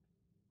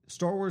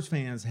Star Wars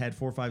fans had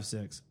 4, 5,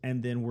 6,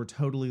 and then were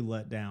totally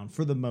let down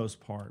for the most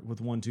part with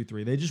 1, 2,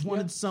 3. They just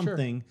wanted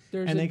something,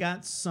 sure. and they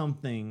got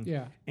something.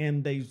 Yeah,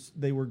 and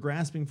they were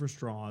grasping for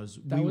straws.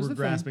 We were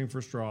grasping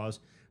for straws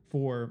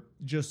for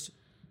just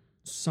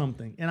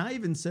something. And I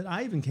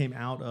even came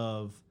out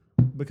of,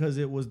 because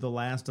it was the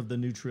last of the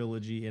new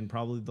trilogy and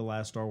probably the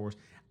last Star Wars,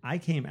 I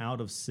came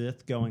out of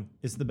Sith going,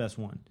 it's the best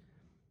one.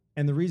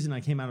 And the reason I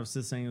came out of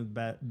Sith saying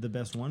the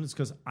best one is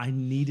because I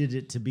needed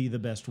it to be the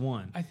best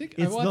one. I think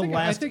I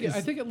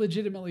think it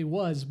legitimately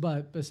was,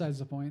 but besides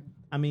the point.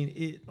 I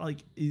mean,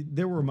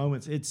 there were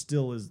moments. It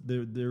still is.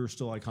 There are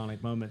still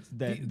iconic moments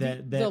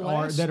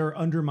that are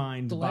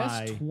undermined by. The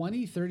last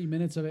 20, 30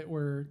 minutes of it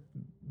were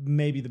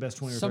maybe the best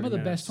 20 or 30 minutes. Some of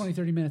the best 20,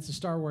 30 minutes of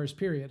Star Wars,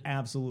 period.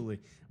 Absolutely.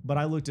 But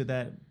I looked at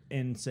that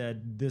and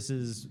said, this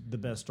is the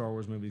best Star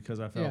Wars movie because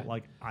I felt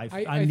like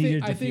I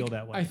needed to feel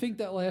that way. I think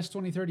that last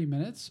 20, 30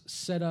 minutes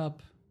set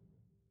up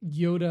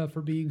Yoda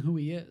for being who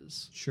he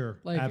is. Sure.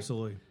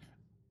 Absolutely.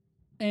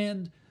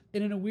 And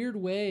in a weird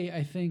way,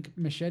 I think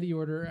Machete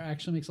Order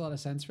actually makes a lot of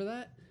sense for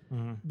that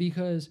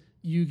because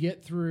you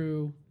get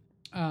through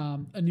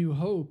A New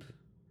Hope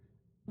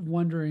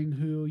wondering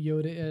who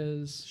Yoda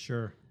is.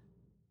 Sure.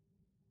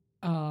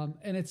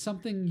 And it's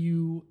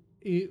something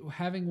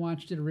having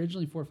watched it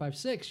originally 4, 5,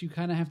 6, you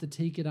kind of have to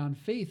take it on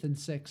faith in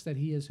 6 that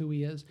he is who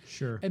he is.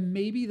 Sure. And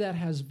maybe that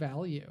has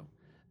value.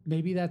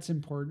 Maybe that's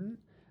important.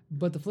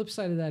 But the flip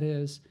side of that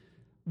is,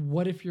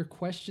 what if you're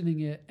questioning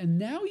it? And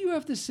now you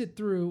have to sit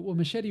through,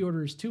 Machete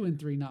Order is 2 and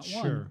 3, not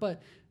 1.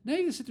 But now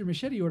you have to sit through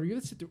Machete Order. You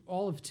have to sit through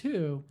all of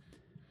 2.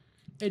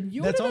 And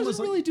Yoda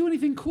doesn't really do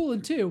anything cool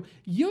in 2.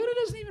 Yoda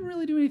doesn't even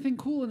really do anything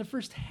cool in the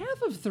first half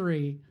of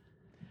 3.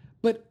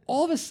 But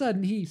all of a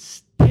sudden, he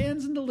stands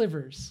stands and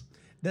delivers.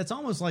 That's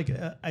almost like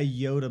a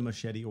Yoda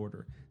machete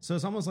order. So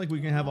it's almost like we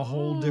can have a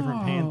whole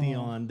different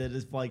pantheon that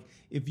is like,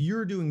 if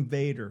you're doing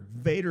Vader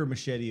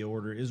machete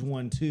order is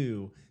 1,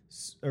 2,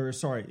 or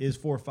sorry, is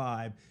 4,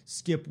 5,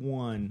 skip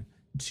 1,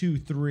 2,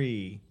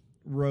 3,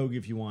 Rogue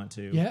if you want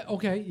to. Yeah,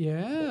 okay,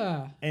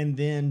 yeah. And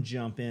then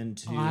jump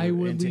into I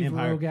would into leave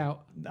Empire. Rogue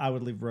out. I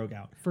would leave Rogue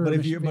out. For But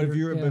if Vader,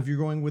 you're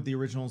going with the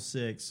original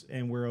 6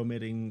 and we're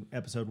omitting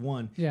episode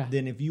 1,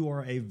 then if you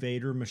are a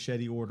Vader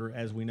machete order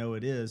as we know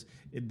it is,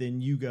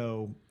 then you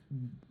go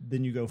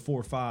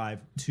 4,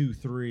 5, 2,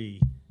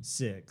 3,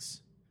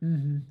 6.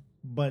 Mm-hmm.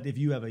 But if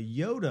you have a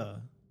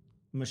Yoda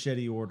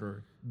machete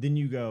order, then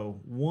you go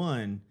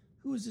 1,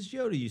 who is this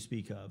Yoda you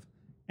speak of?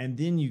 And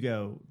then you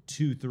go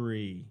 2,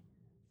 3,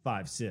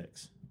 5,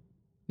 6.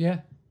 Yeah,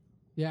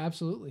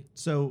 absolutely.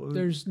 So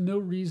there's no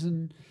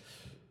reason.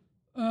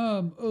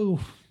 The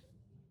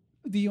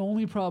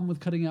only problem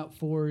with cutting out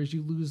 4 is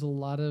you lose a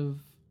lot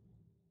of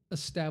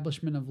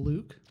establishment of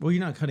Luke. Well,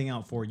 you're not cutting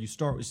out 4. You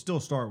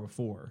still start with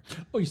 4.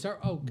 Oh, you start.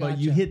 Oh, gotcha. But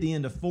you hit the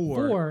end of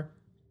 4. 4,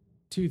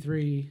 2,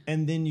 3,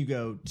 and then you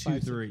go 2,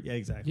 5, 3. Yeah,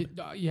 exactly.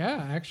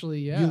 Yeah,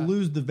 actually, yeah. You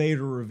lose the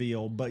Vader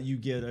reveal, but you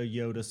get a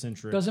Yoda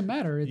centric. Doesn't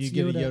matter. It's you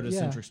get Yoda, a Yoda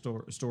centric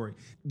story.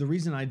 The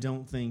reason I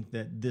don't think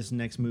that this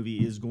next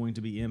movie is going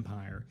to be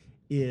Empire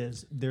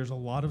is there's a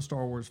lot of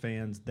Star Wars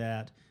fans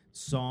that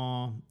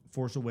saw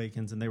Force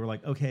Awakens and they were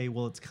like, okay,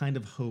 well, it's kind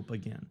of hope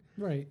again.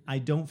 Right. I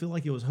don't feel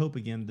like it was hope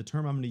again. The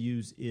term I'm going to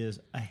use is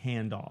a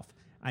handoff.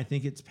 I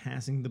think it's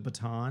passing the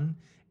baton,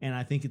 and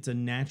I think it's a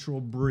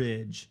natural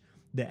bridge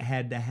that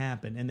had to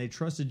happen. And they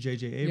trusted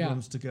J.J.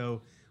 Abrams to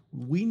go,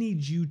 we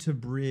need you to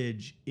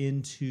bridge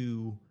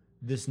into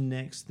this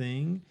next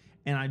thing.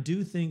 And I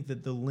do think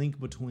that the link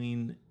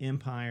between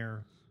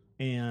Empire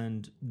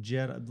and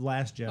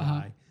Last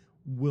Jedi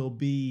will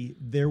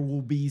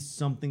be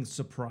something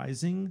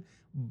surprising,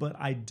 but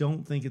I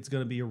don't think it's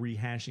going to be a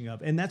rehashing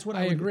of. And that's what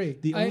I agree.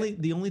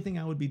 The only thing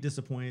I would be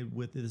disappointed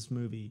with this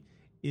movie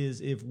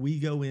is if we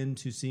go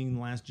into seeing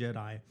Last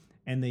Jedi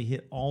and they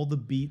hit all the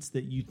beats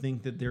that you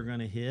think that they're going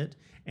to hit,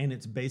 and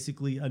it's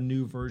basically a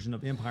new version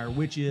of Empire,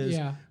 which is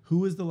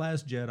who is the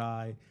Last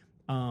Jedi?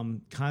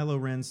 Kylo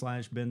Ren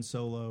 / Ben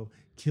Solo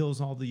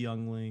kills all the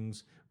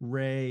younglings.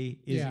 Rey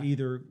is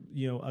either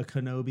a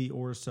Kenobi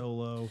or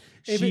Solo.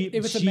 If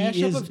it's a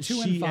mashup of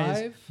 2 and 5,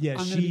 I'm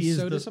going to be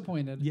so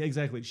disappointed. Yeah,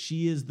 exactly.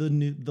 She is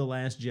the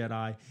Last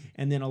Jedi,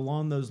 and then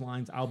along those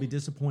lines, I'll be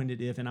disappointed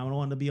if, and I don't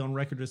want to be on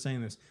record as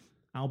saying this,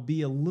 I'll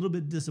be a little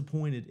bit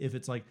disappointed if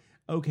it's like,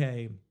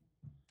 okay,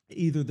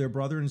 either they're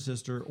brother and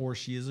sister or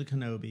she is a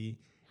Kenobi,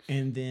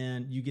 and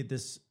then you get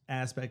this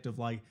aspect of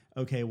like,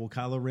 okay, well,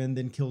 Kylo Ren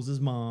then kills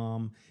his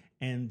mom,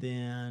 and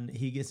then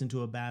he gets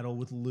into a battle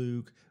with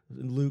Luke.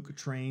 Luke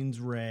trains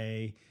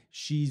Rey.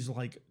 She's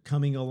like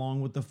coming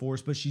along with the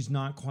Force, but she's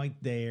not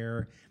quite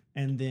there.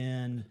 And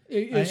then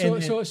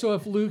so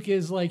if Luke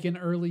is like an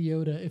early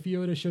Yoda, if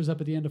Yoda shows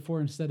up at the end of 4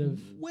 instead of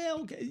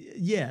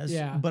yes,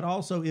 but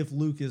also if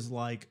Luke is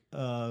like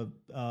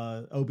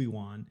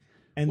Obi-Wan.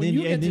 And when then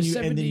you get to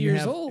 70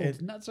 years have,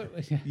 old, not so.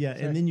 Yeah,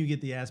 and then you get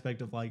the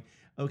aspect of like,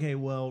 okay,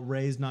 well,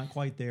 Rey's not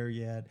quite there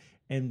yet,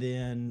 and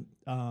then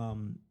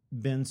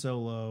Ben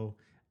Solo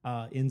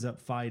ends up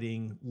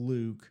fighting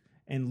Luke,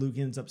 and Luke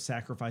ends up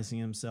sacrificing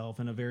himself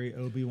in a very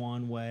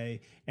Obi-Wan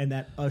way, and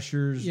that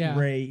ushers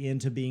Rey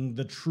into being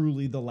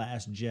truly the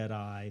Last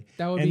Jedi.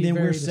 That would be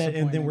very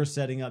disappointing. And then we're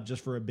setting up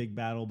just for a big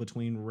battle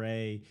between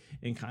Rey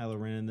and Kylo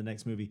Ren in the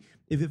next movie.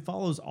 If it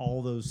follows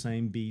all those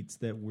same beats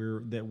that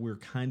we're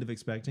kind of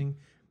expecting,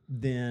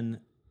 then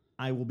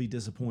I will be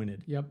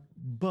disappointed. Yep.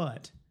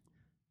 But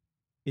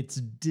it's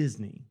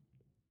Disney.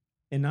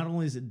 And not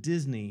only is it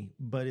Disney,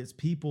 but it's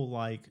people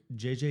like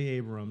J.J.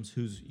 Abrams,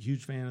 who's a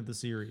huge fan of the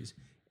series,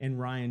 and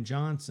Rian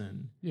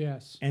Johnson.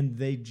 Yes. And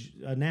they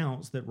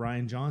announced that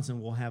Rian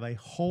Johnson will have a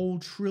whole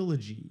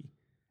trilogy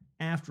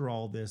after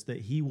all this, that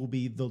he will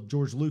be the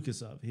George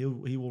Lucas of. He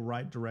will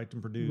write, direct,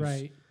 and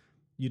produce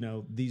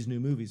these new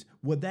movies.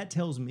 What that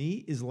tells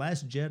me is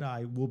Last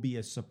Jedi will be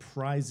a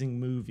surprising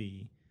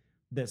movie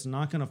that's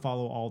not going to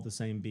follow all the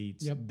same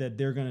beats. Yep. That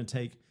they're going to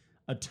take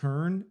a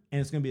turn,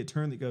 and it's going to be a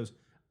turn that goes,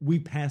 we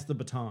passed the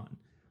baton.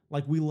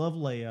 Like, we love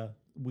Leia,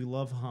 we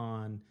love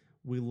Han,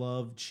 we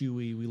love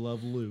Chewie, we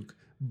love Luke,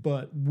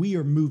 but we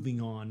are moving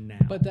on now.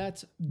 But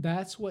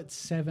that's what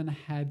 7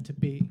 had to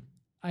be.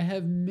 I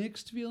have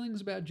mixed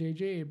feelings about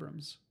J.J.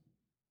 Abrams,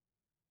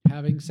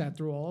 having sat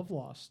through all of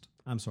Lost.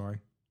 I'm sorry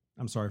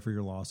for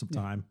your loss of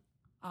time.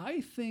 I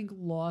think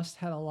Lost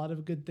had a lot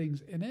of good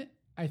things in it.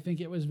 I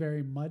think it was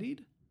very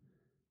muddied,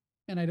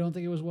 and I don't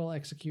think it was well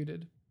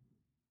executed.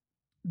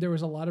 There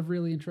was a lot of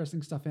really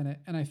interesting stuff in it,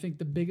 and I think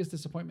the biggest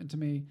disappointment to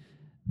me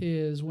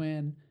is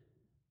when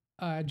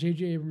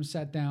J.J. Abrams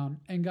sat down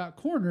and got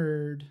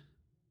cornered,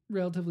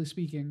 relatively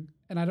speaking,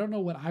 and I don't know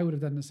what I would have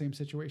done in the same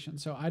situation,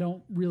 so I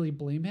don't really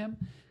blame him,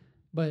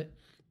 but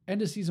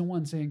end of season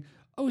 1 saying,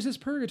 oh, is this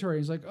purgatory?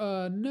 He's like,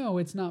 no,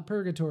 it's not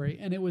purgatory,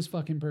 and it was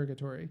fucking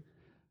purgatory.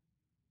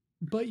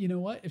 But you know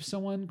what? If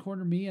someone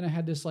cornered me and I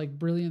had this like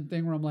brilliant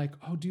thing where I'm like,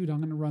 oh, dude, I'm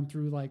going to run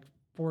through like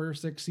 4 or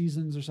 6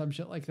 seasons or some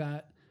shit like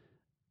that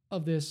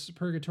of this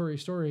purgatory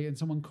story, and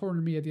someone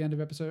cornered me at the end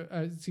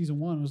of season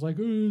 1 and was like,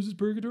 "Oh, is this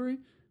purgatory?"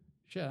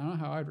 Shit, I don't know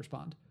how I'd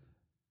respond.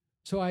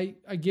 So I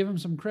give him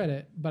some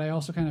credit, but I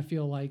also kind of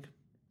feel like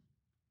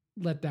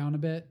let down a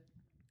bit.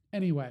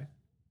 Anyway,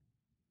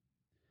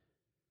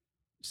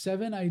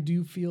 7, I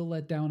do feel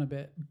let down a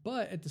bit,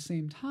 but at the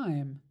same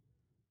time,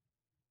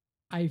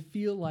 I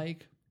feel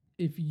like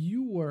if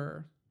you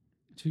were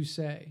to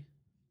say,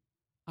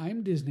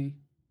 I'm Disney,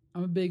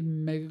 I'm a big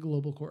mega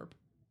global corp,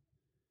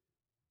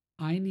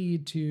 I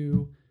need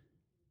to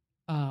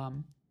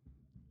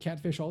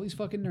catfish all these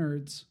fucking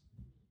nerds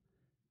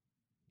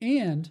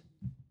and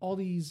all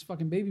these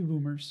fucking baby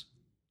boomers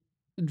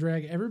and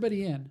drag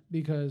everybody in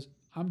because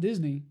I'm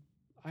Disney,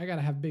 I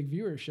gotta have big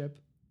viewership.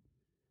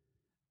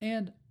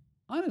 And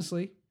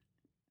honestly,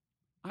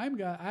 I've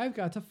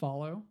got to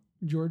follow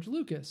George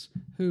Lucas,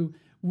 who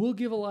will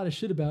give a lot of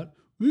shit about,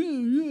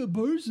 yeah,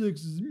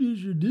 parsecs is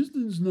measure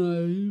distance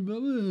now, blah,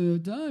 blah,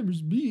 time or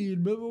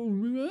speed, blah, blah,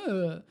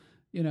 blah,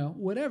 you know,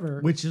 whatever.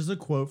 Which is a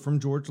quote from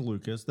George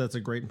Lucas. That's a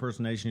great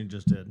impersonation you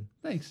just did.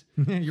 Thanks.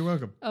 You're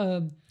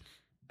welcome.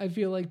 I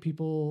feel like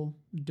people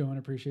don't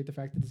appreciate the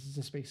fact that this is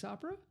a space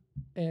opera,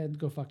 and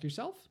go fuck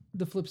yourself.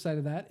 The flip side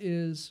of that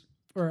is,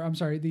 or I'm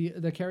sorry,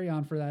 the carry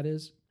on for that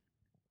is,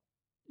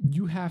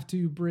 you have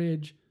to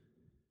bridge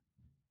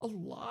a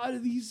lot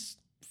of these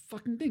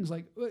fucking things.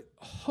 Like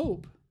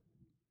Hope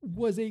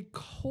was a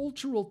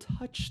cultural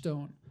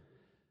touchstone.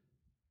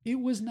 It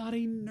was not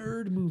a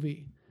nerd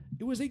movie.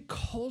 It was a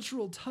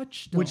cultural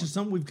touchstone, which is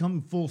something we've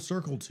come full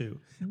circle to.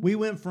 We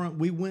went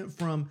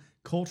from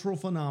cultural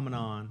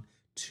phenomenon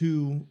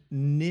to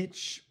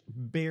niche,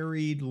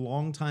 buried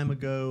long time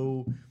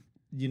ago.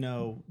 You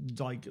know,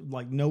 like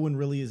no one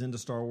really is into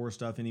Star Wars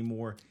stuff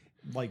anymore.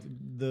 Like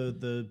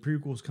the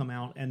prequels come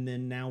out, and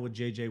then now with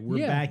JJ,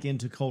 we're back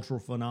into cultural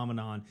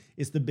phenomenon.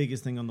 It's the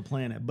biggest thing on the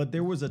planet. But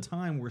there was a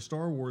time where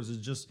Star Wars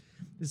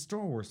it's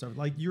Star Wars stuff.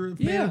 Like, you're a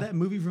fan of that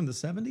movie from the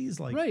 70s,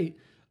 like, right?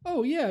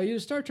 Oh yeah, you're a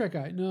Star Trek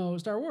guy. No,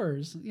 Star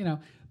Wars. You know,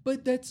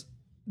 but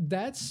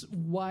that's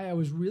why I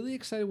was really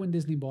excited when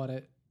Disney bought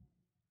it,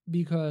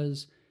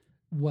 because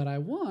what I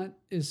want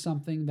is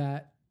something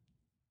that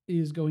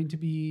is going to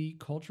be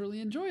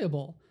culturally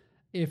enjoyable.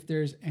 If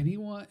there's any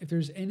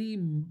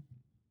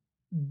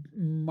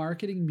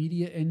marketing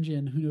media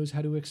engine who knows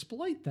how to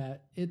exploit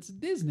that, it's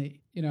Disney.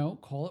 You know,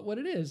 call it what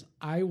it is.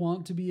 I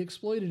want to be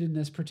exploited in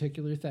this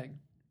particular thing,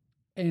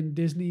 and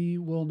Disney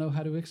will know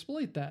how to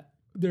exploit that.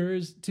 There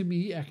is, to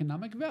me,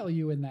 economic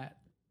value in that.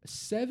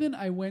 7,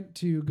 I went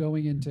to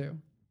going into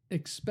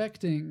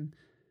expecting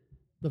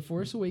The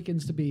Force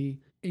Awakens to be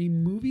a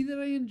movie that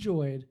I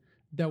enjoyed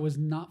that was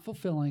not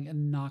fulfilling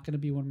and not going to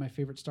be one of my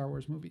favorite Star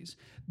Wars movies,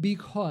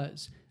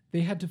 because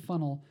they had to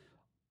funnel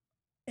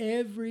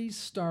every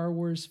Star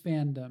Wars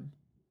fandom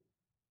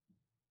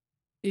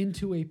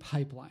into a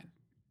pipeline,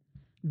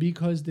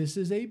 because this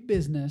is a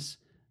business.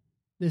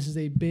 This is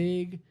a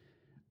big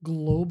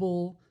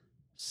global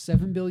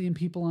 7 billion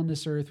people on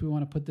this earth. We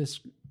want to put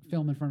this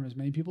film in front of as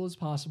many people as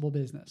possible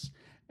business.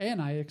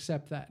 And I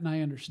accept that. And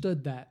I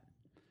understood that.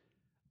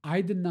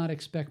 I did not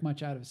expect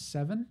much out of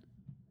 7.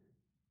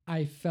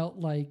 I felt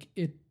like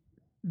it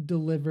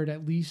delivered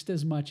at least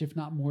as much, if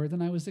not more,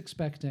 than I was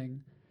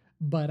expecting.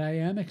 But I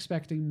am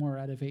expecting more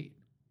out of 8.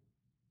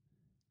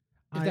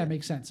 If that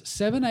makes sense.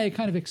 7, I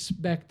kind of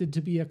expected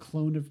to be a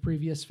clone of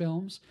previous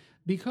films,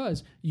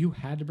 because you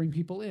had to bring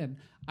people in.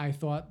 I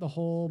thought the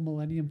whole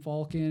Millennium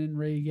Falcon and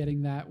Rey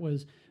getting that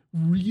was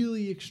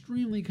really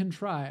extremely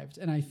contrived.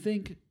 And I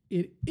think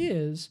it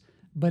is,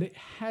 but it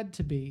had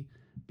to be,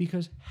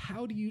 because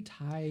how do you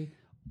tie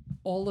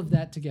all of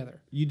that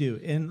together? You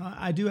do. And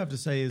I do have to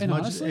say,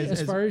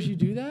 as far as you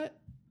do that,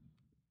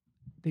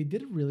 they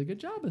did a really good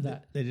job of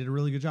that. They did a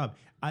really good job.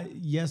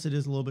 Yes, it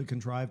is a little bit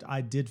contrived.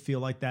 I did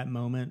feel like that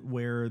moment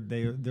where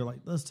they're like,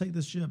 let's take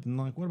this ship. And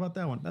like, what about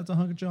that one? That's a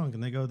hunk of junk.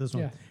 And they go this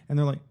one. And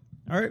they're like,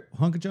 all right,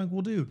 hunk of junk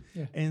will do.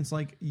 Yeah. And it's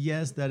like,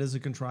 yes, that is a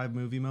contrived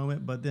movie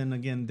moment. But then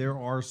again, there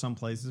are some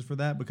places for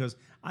that, because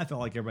I felt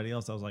like everybody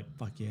else, I was like,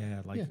 fuck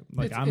yeah.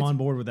 I'm on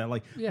board with that.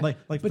 Like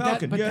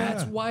Falcon.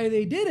 That's why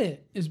they did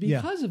it, is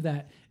because of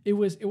that. It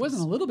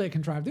wasn't a little bit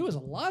contrived. It was a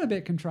lot of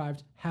bit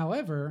contrived.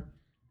 However,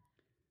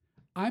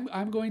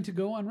 I'm going to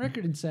go on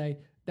record and say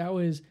that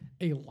was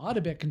a lot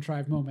of bit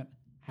contrived moment.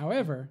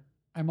 However,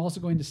 I'm also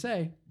going to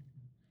say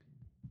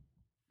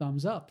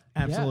thumbs up.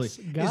 Absolutely.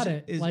 Yes, got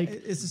it.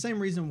 It's the same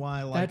reason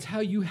why, like, that's how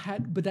you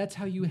had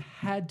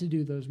to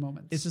do those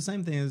moments. It's the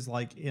same thing as,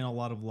 like, in a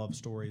lot of love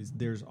stories,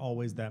 there's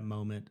always that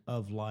moment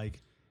of,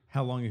 like,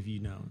 how long have you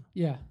known?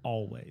 Yeah.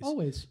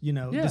 Always. You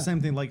know, the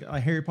same thing, like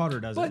Harry Potter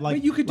does it. Like,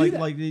 but you could do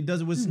that. Like he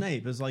does it with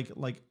Snape. It's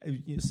like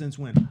since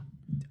when?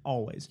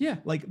 Always. Yeah.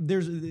 Like,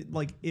 there's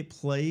like, it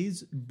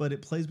plays, but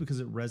it plays because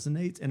it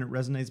resonates, and it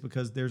resonates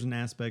because there's an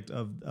aspect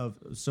of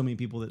so many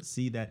people that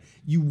see that.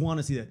 You want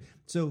to see that.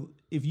 So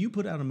if you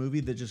put out a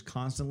movie that just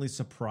constantly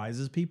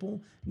surprises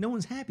people, no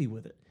one's happy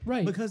with it.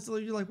 Right. Because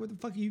you're like, where the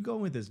fuck are you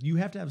going with this? You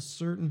have to have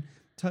certain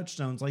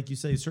touchstones, like you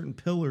say, certain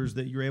pillars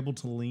that you're able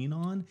to lean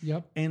on.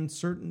 Yep. And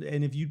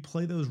if you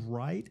play those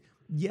right,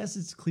 yes,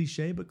 it's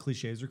cliche, but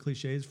cliches are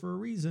cliches for a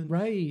reason.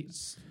 Right.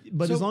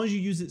 But as long as you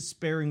use it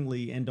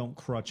sparingly and don't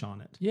crutch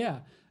on it. Yeah.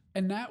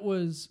 And that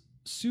was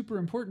super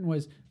important,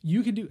 was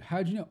you can do,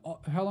 how'd you know,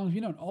 how long have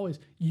you known? Always.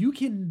 You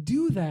can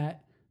do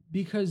that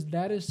because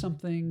that is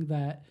something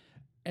that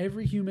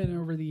every human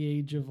over the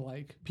age of,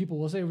 like, people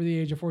will say over the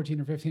age of 14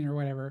 or 15 or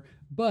whatever,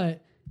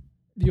 but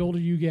the older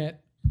you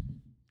get,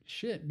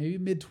 maybe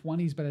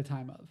mid-20s by the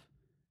time of,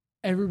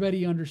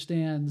 everybody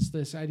understands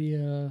this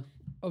idea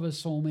of a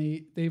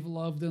soulmate they've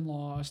loved and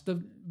lost,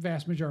 the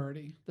vast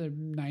majority, the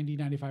 90,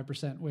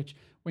 95%, which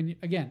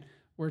again,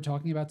 we're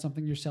talking about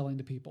something you're selling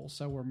to people,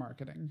 so we're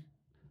marketing.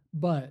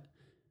 But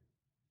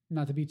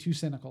not to be too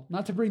cynical,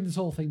 not to bring this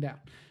whole thing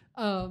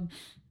down.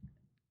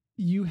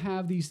 You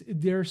have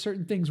there are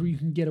certain things where you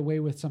can get away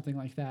with something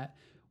like that.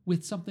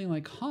 With something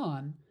like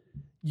Han,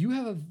 you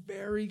have a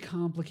very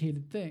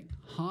complicated thing.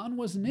 Han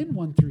wasn't in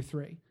 1 through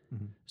 3.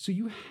 Mm-hmm. So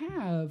you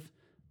have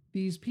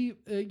these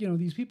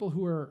people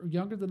who are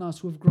younger than us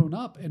who have grown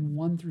up, and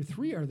 1 through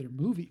 3 are their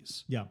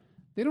movies. Yeah.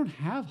 They don't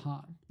have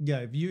Han.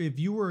 Yeah, if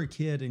you were a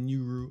kid and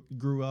you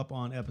grew up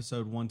on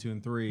episode 1, 2,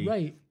 and 3,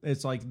 right?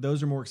 It's like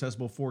those are more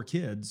accessible for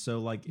kids.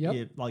 So like,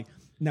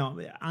 now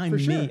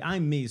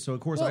I'm me. So of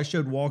course I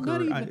showed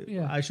Walker.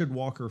 I showed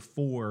Walker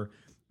 4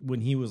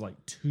 when he was like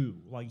 2.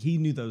 Like he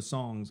knew those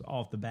songs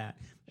off the bat,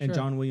 and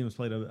John Williams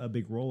played a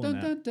big role in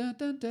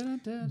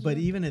that. But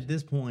even at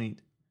this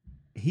point,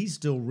 he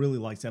still really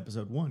likes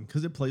episode 1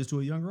 because it plays to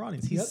a younger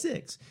audience. He's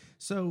 6.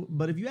 So,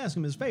 but if you ask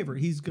him his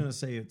favorite, he's going to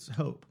say it's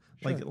Hope.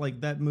 Sure. Like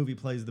that movie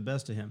plays the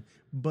best to him,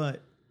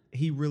 but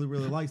he really,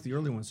 really likes the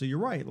early ones. So you're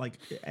right. Like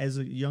as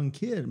a young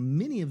kid,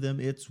 many of them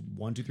it's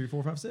 1, 2, 3,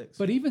 4, 5, 6.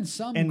 But even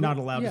some not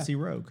allowed to see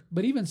Rogue.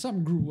 But even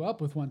some grew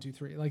up with 1, 2,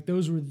 3. Like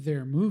those were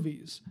their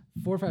movies.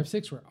 4, 5,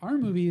 6 were our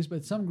movies,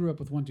 but some grew up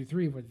with 1, 2,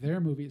 3 were their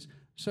movies.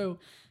 So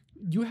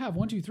you have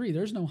 1, 2, 3.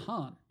 There's no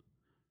Han.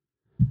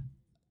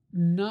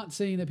 Not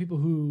saying that people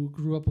who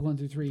grew up with 1,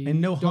 2, 3 and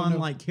no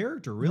Han-like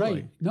character, really.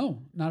 Right?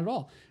 No, not at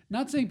all.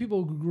 Not saying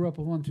people who grew up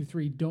with 1, 2,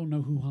 3 don't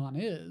know who Han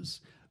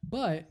is,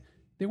 but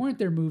they weren't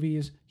their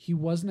movies. He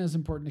wasn't as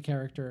important a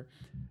character.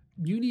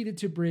 You needed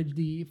to bridge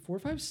the 4,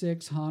 5,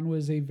 6. Han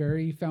was a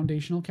very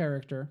foundational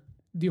character.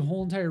 The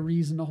whole entire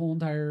reason the whole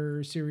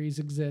entire series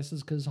exists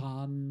is because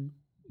Han,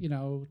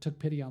 took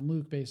pity on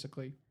Luke,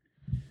 basically.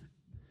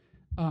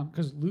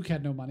 Because Luke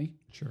had no money.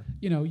 Sure.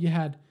 You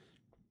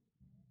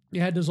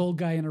had this old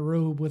guy in a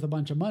robe with a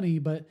bunch of money,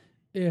 but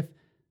if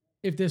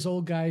this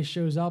old guy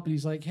shows up and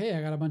he's like, hey,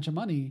 I got a bunch of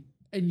money,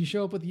 and you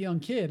show up with a young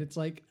kid, it's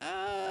like,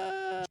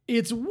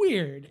 it's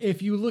weird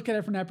if you look at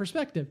it from that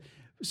perspective.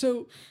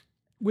 So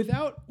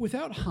without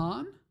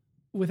Han,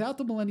 without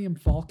the Millennium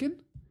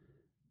Falcon,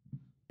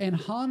 and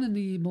Han and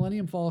the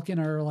Millennium Falcon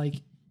are like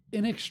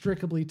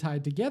inextricably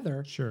tied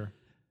together. Sure.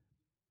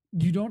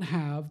 You don't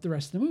have the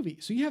rest of the movie.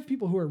 So you have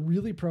people who are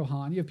really pro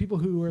Han. You have people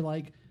who are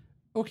like,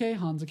 okay,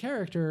 Han's a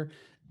character.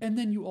 And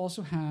then you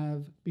also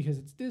have, because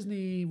it's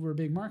Disney, we're a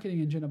big marketing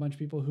engine, a bunch of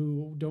people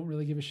who don't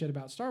really give a shit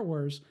about Star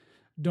Wars,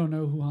 don't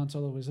know who Han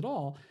Solo is at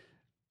all.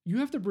 You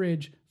have to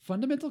bridge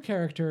fundamental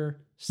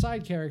character,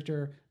 side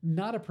character,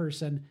 not a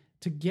person,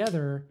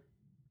 together.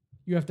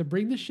 You have to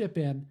bring the ship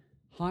in.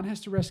 Han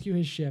has to rescue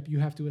his ship. You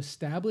have to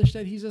establish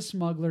that he's a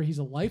smuggler. He's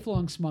a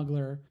lifelong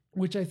smuggler,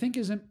 which I think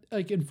isn't,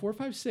 like in 4,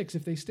 5, 6,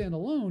 if they stand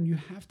alone, you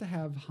have to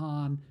have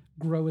Han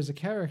grow as a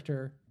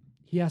character.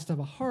 He has to have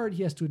a heart.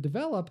 He has to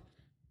develop.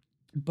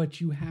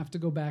 But you have to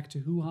go back to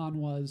who Han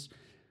was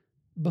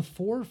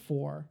before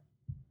 4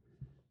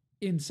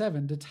 in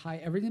 7 to tie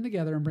everything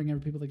together and bring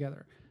every people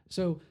together.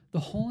 So the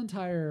whole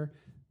entire,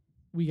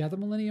 we got the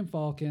Millennium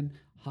Falcon,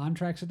 Han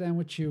tracks it down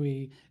with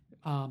Chewie.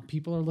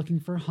 People are looking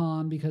for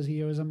Han because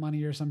he owes them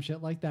money or some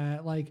shit like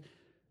that. Like,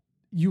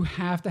 you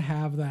have to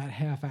have that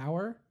half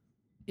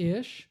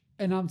hour-ish.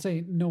 And I'm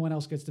saying no one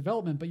else gets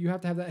development, but you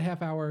have to have that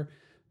half hour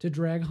to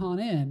drag Han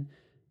in.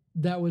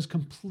 That was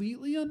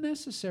completely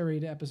unnecessary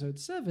to episode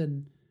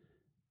 7,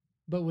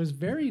 but was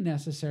very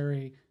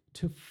necessary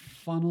to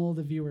funnel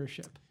the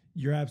viewership.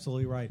 You're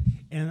absolutely right.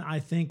 And I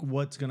think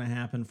what's going to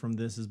happen from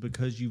this is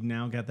because you've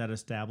now got that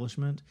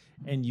establishment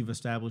and you've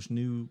established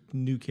new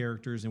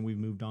characters and we've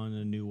moved on in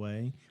a new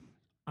way.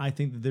 I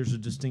think that there's a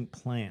distinct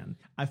plan.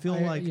 I feel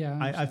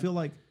I feel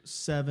like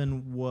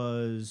 7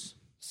 was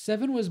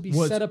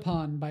beset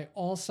upon by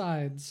all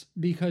sides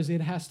because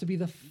it has to be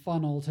the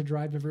funnel to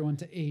drive everyone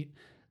to 8.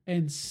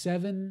 And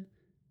 7,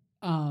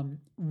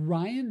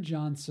 Rian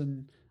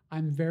Johnson,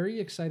 I'm very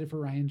excited for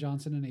Rian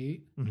Johnson in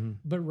 8,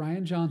 but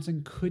Rian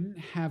Johnson couldn't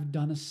have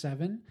done a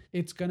 7.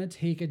 It's going to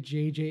take a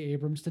J.J.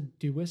 Abrams to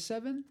do a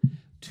 7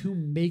 to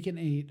make an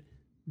 8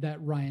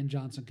 that Rian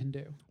Johnson can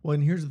do. Well,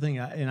 and here's the thing,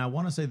 and I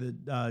want to say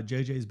that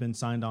J.J.'s been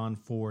signed on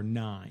for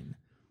 9.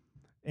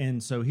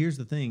 And so here's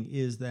the thing,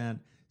 is that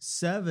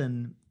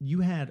 7,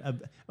 you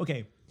had,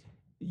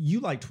 you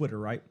like Twitter,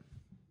 right?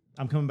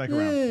 I'm coming back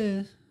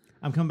around.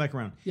 I'm coming back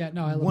around. Yeah,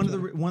 no, I love one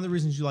of the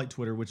reasons you like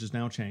Twitter, which has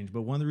now changed,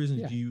 but one of the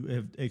reasons you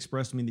have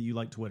expressed to me that you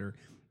like Twitter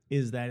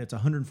is that it's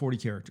 140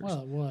 characters.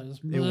 Well, it was.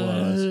 It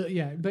was.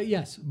 Yeah, but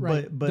yes,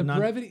 right. But the not,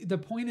 brevity. The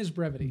point is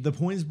brevity. The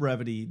point is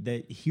brevity,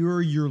 that here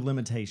are your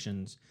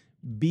limitations.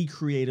 Be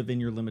creative in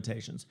your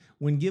limitations.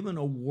 When given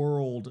a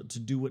world to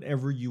do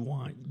whatever you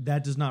want,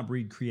 that does not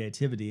breed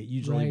creativity. It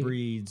usually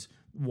breeds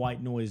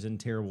white noise and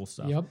terrible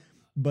stuff. Yep.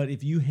 But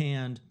if you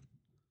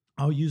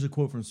I'll use a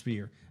quote from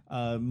Sphere,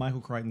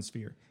 Michael Crichton's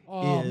Sphere.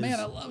 Oh man,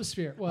 I love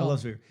Sphere. Well, I love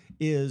Sphere.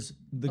 Is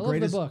the I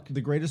greatest love the book.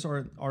 The greatest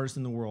artist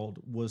in the world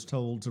was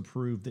told to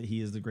prove that he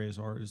is the greatest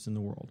artist in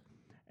the world,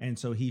 and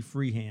so he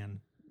freehand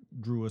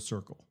drew a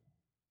circle,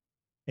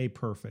 a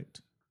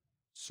perfect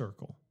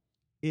circle.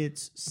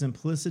 It's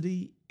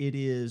simplicity. It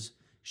is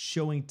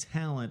showing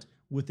talent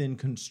within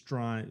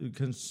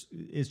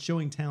it's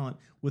showing talent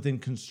within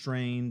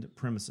constrained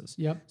premises.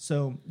 Yep.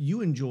 So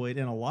you enjoyed,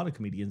 and a lot of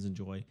comedians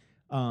enjoy.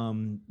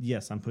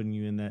 Yes, I'm putting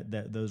you in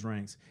those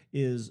ranks.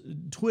 Is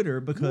Twitter,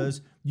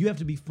 because you have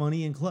to be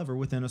funny and clever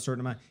within a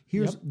certain amount.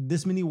 Here's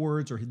this many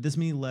words or this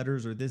many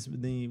letters or this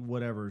many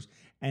whatevers,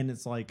 and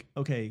it's like,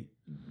 okay,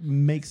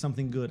 make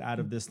something good out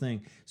of this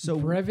thing. So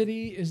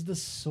brevity is the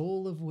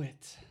soul of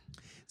wit.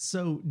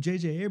 So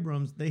J.J.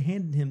 Abrams, they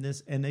handed him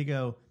this, and they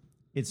go,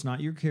 "It's not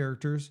your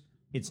characters,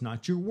 it's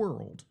not your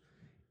world.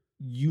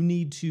 You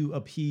need to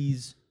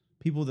appease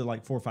people that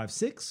like 4, 5,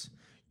 6.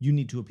 You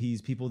need to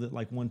appease people that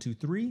like 1, 2,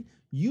 3.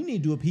 You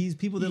need to appease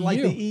people that like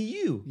the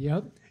EU.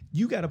 Yep.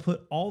 You got to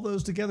put all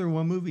those together in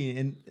one movie."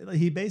 And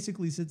he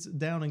basically sits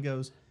down and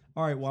goes,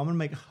 "All right, well, I'm going to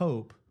make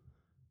Hope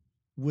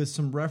with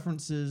some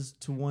references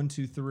to 1,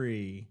 2,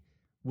 3,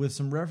 with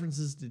some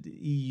references to the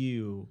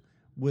EU,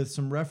 with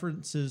some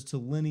references to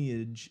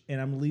lineage,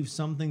 and I'm going to leave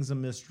some things a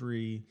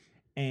mystery,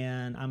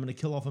 and I'm going to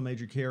kill off a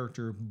major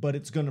character, but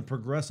it's going to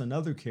progress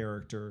another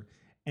character,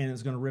 and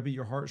it's going to rip at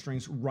your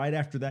heartstrings right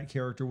after that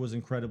character was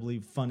incredibly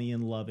funny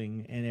and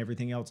loving and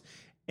everything else."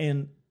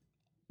 And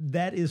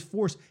that is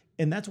force.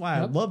 And that's why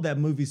I love that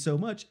movie so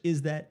much,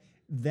 is that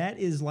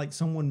is like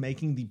someone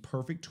making the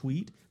perfect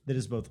tweet that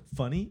is both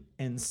funny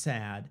and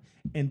sad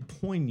and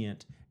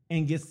poignant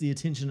and gets the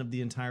attention of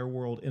the entire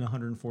world in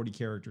 140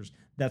 characters.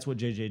 That's what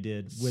JJ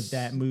did with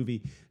that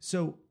movie.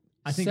 So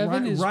I think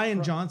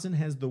Ryan Johnson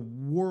has the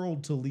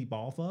world to leap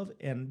off of.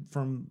 And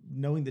from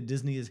knowing that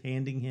Disney is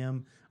handing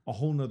him a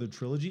whole nother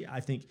trilogy, I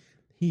think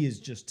he has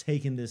just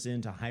taken this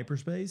into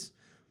hyperspace.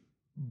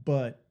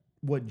 But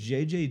what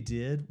JJ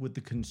did with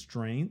the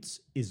constraints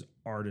is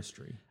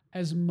artistry.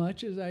 As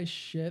much as I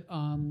shit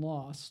on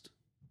Lost,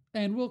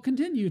 and will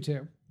continue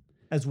to.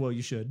 As well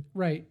you should.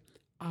 Right.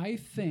 I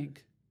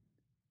think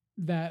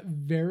that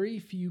very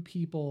few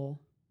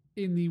people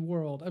in the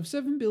world of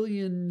 7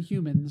 billion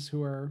humans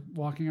who are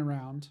walking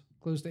around,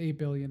 close to 8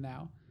 billion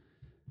now,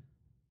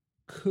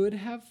 could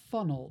have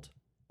funneled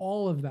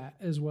all of that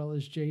as well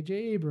as J.J.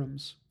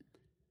 Abrams.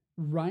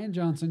 Ryan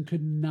Johnson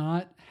could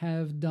not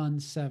have done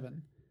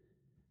 7.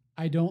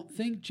 I don't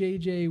think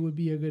J.J. would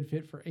be a good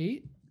fit for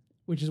 8,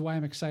 which is why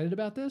I'm excited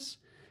about this.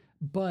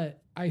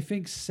 But I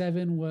think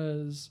 7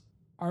 was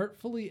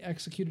artfully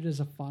executed as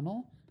a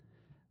funnel.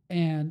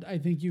 And I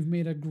think you've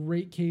made a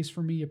great case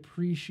for me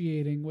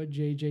appreciating what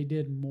JJ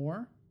did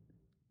more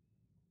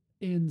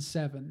in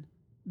 7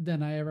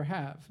 than I ever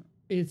have.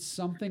 It's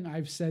something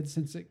I've said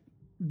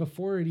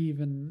before it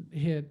even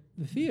hit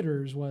the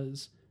theaters,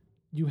 was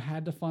you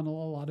had to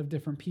funnel a lot of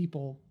different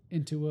people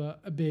into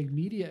a big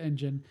media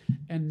engine.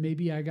 And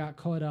maybe I got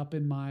caught up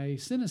in my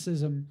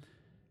cynicism.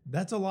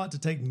 That's a lot to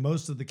take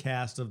most of the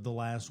cast of the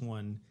last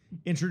one,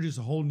 introduce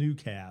a whole new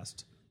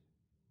cast,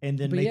 and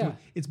then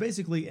it's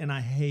basically, and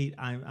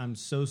I'm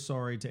so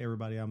sorry to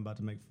everybody I'm about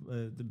to make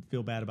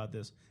feel bad about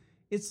this.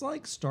 It's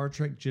like Star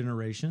Trek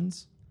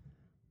Generations.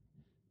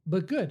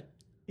 But good.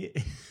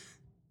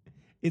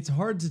 It's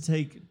hard to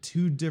take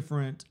two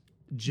different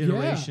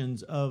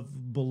generations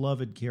of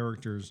beloved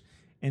characters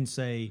and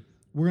say,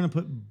 we're going to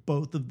put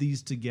both of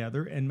these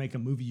together and make a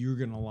movie you're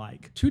going to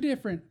like. Two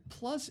different,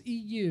 plus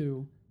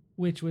EU,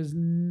 which was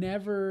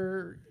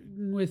never,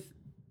 with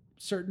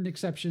certain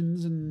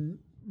exceptions and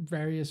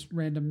various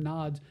random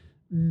nods,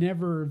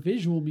 never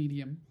visual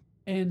medium,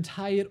 and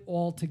tie it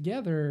all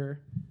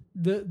together.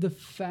 The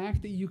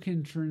fact that you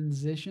can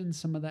transition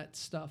some of that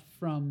stuff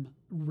from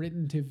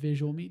written to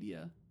visual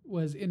media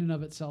was in and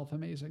of itself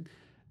amazing.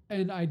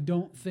 And I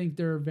don't think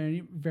there are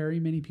very, very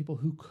many people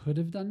who could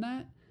have done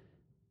that.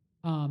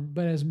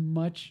 But as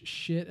much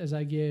shit as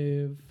I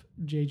give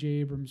J.J.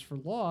 Abrams for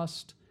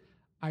Lost,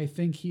 I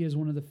think he is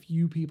one of the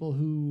few people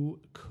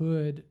who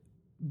could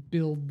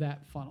build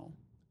that funnel.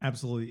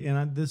 Absolutely.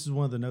 And this is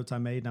one of the notes I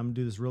made, and I'm going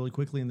to do this really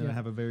quickly, and then I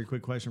have a very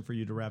quick question for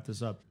you to wrap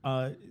this up.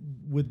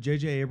 With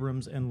J.J.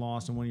 Abrams and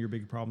Lost, and one of your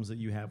big problems that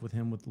you have with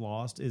him with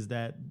Lost is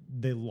that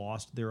they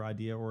lost their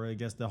idea, or I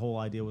guess the whole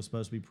idea was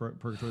supposed to be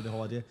purgatory, the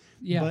whole idea.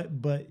 Yeah.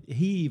 But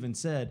he even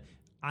said,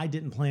 I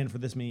didn't plan for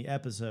this many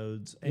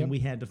episodes, and we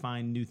had to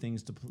find new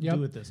things to do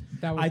with this.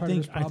 That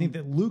was I think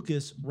that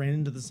Lucas ran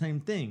into the same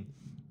thing.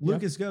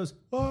 Lucas goes,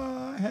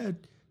 I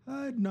had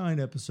 9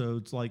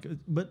 episodes, like,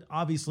 but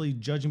obviously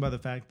judging by the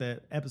fact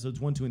that episodes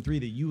 1, 2, and 3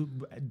 that you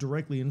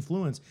directly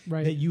influence,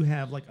 Right. that you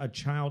have like a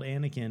child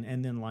Anakin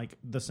and then like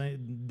the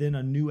same, then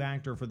a new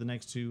actor for the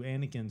next 2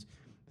 Anakins,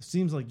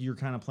 seems like you're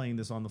kind of playing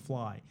this on the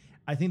fly.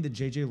 I think that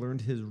JJ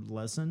learned his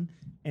lesson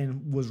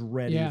and was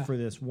ready for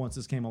this once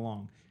this came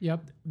along.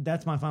 Yep.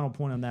 That's my final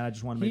point on that. I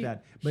just want to make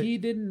that. But he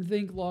didn't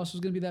think Lost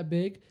was going to be that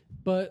big,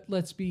 but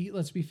let's be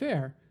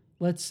fair.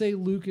 Let's say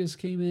Lucas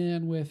came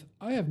in with,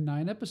 I have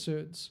 9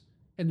 episodes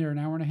and they're an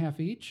hour and a half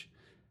each.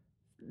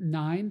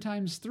 9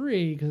 times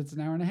 3, because it's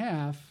an hour and a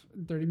half,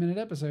 30-minute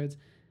episodes.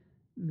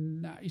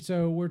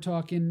 So we're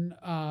talking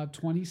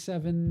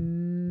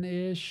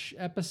 27-ish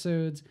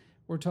episodes.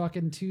 We're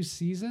talking 2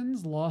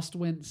 seasons. Lost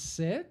went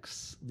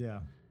 6.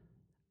 yeah.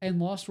 And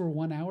Lost were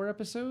 1-hour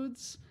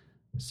episodes.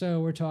 So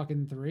we're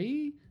talking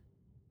 3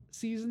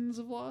 seasons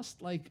of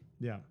Lost. Like,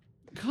 Yeah.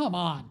 come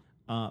on.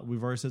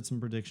 We've already said some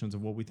predictions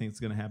of what we think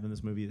is going to happen in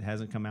this movie. It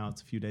hasn't come out.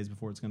 It's a few days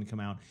before it's going to come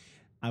out.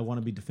 I want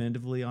to be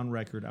definitively on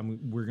record.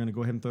 We're going to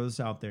go ahead and throw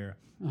this out there.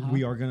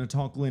 We are going to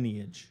talk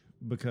lineage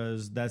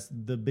because that's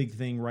the big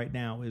thing right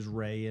now is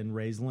Rey and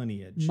Rey's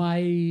lineage.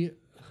 My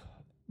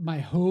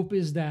hope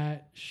is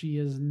that she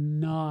is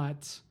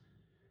not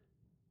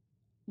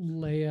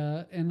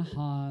Leia and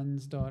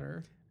Han's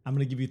daughter. I'm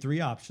going to give you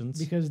 3 options.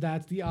 Because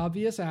that's the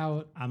obvious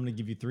out. I'm going to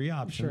give you 3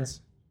 options.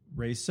 Sure.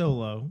 Rey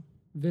Solo.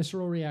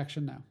 Visceral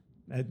reaction, no.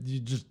 You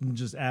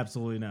just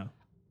absolutely no.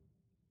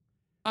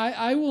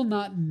 I will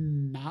not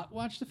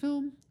watch the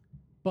film,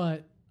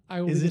 but I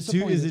will be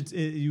disappointed.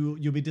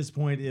 You'll be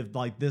disappointed if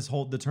like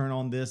the turn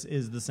on this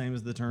is the same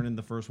as the turn in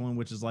the first one,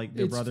 which is like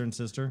their brother and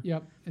sister.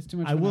 Yep, it's too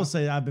much. I will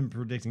say I've been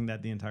predicting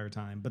that the entire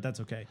time, but that's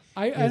okay.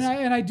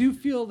 I do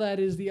feel that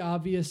is the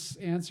obvious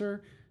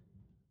answer.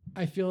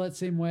 I feel that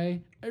same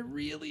way. I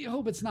really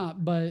hope it's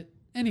not, but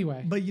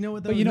anyway. But you know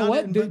what?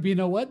 You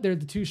know what? They're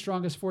the 2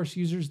 strongest Force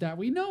users that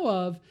we know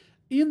of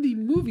in the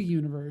movie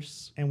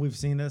universe. And we've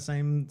seen that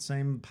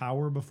same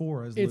power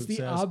before, as Luke says.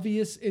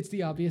 It's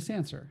the obvious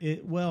answer.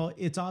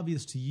 It's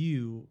obvious to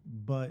you,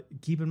 but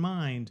keep in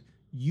mind,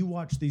 you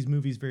watch these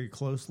movies very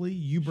closely.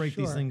 You break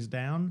these things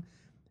down.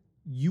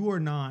 You are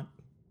not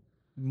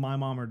my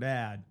mom or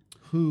dad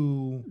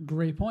who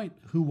Great point.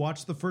 Who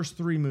watched the first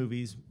 3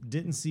 movies,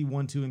 didn't see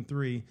 1, 2, and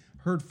 3,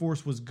 heard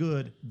Force was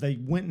good. They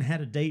went and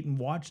had a date and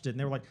watched it, and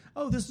they were like,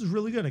 "Oh, this is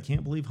really good. I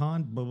can't believe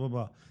Han." Blah blah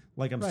blah.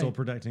 Like I'm still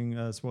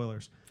protecting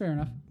spoilers. Fair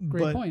enough.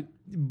 Great point.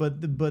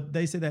 But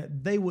they say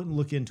that they wouldn't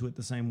look into it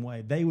the same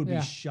way. They would be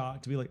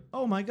shocked to be like,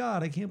 "Oh my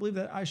god, I can't believe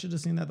that. I should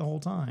have seen that the whole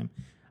time."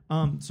 So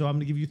I'm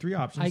going to give you 3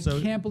 options. I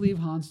can't believe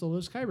Han stole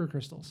those kyber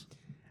crystals.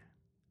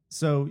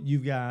 So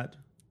you've got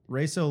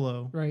Rey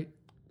Solo. Right.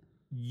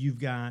 You've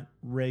got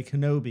Rey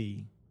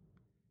Kenobi.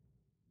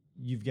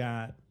 You've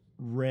got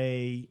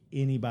Rey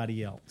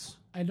anybody else.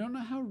 I don't know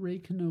how Rey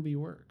Kenobi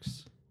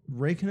works.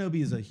 Rey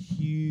Kenobi is a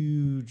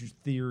huge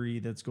theory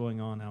that's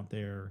going on out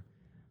there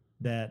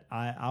that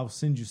I'll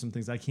send you some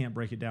things. I can't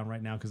break it down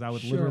right now because I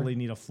would literally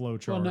need a flow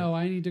chart. Well, no,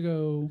 I need to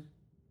go.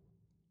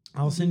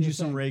 I'll send you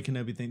some Rey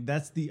Kenobi thing.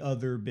 That's the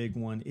other big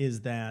one is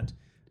that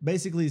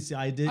basically it's the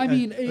idea. I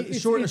mean,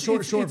 short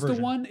version. It's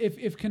the one,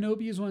 if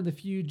Kenobi is one of the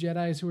few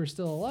Jedis who are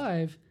still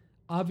alive,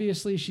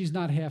 obviously she's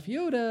not half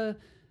Yoda.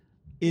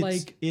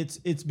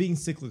 It's being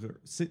cyclical.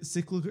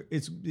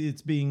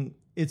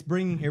 It's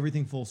bringing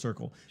everything full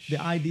circle. The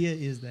idea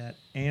is that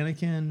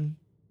Anakin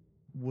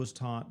was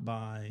taught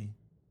by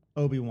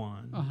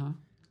Obi-Wan,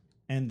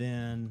 and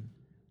then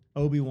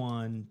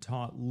Obi-Wan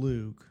taught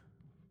Luke,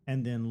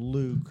 and then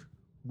Luke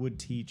would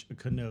teach a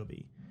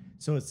Kenobi.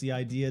 So it's the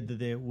idea that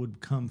they would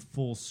come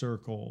full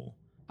circle.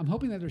 I'm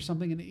hoping that there's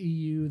something in the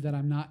EU that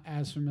I'm not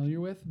as familiar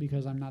with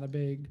because I'm not a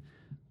big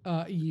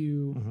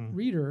EU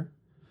reader.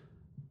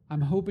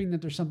 I'm hoping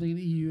that there's something in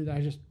the EU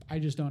that I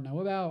just don't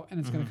know about, and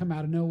it's going to come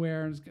out of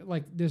nowhere. And it's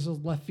like this is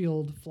left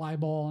field fly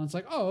ball, and it's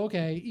like, oh,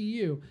 okay,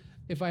 EU.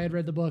 If I had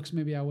read the books,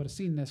 maybe I would have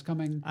seen this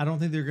coming. I don't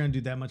think they're going to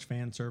do that much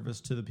fan service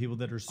to the people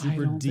that are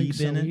super deep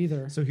in it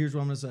either. So here's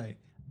what I'm going to say.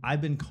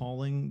 I've been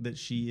calling that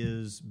she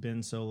is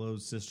Ben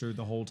Solo's sister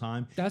the whole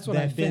time. That's what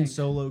I think. Ben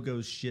Solo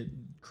goes shit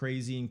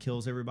crazy and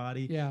kills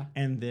everybody. Yeah.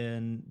 And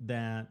then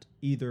that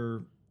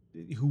either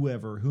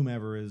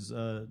whomever is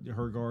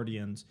her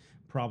guardians,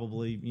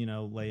 probably,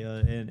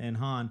 Leia and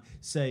Han,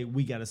 say,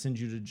 we got to send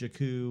you to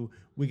Jakku.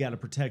 We got to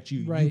protect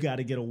you. Right. You got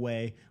to get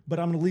away. But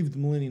I'm going to leave the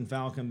Millennium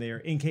Falcon there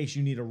in case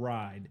you need a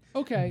ride.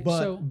 Okay.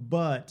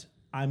 But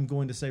I'm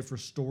going to say for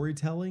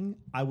storytelling,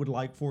 I would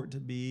like for it to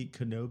be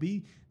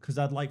Kenobi because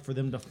I'd like for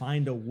them to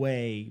find a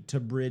way to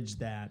bridge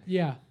that.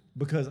 Yeah.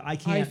 Because I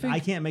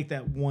can't make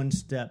that one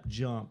step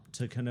jump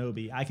to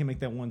Kenobi. I can make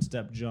that one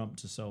step jump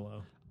to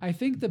Solo. I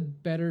think the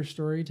better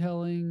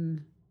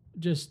storytelling,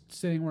 just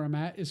sitting where I'm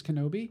at, is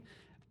Kenobi.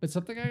 But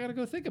something I got to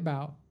go think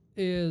about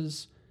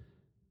is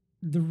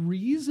the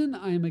reason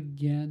I'm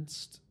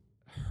against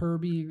her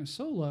being a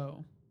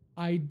Solo.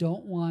 I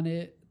don't want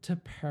it to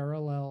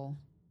parallel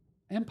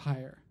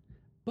Empire,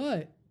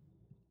 but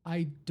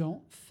I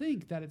don't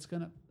think that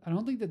I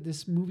don't think that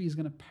this movie is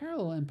going to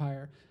parallel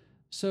Empire.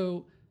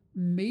 So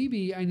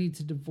maybe I need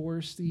to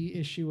divorce the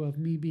issue of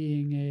me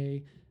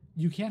being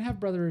you can't have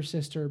brother or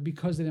sister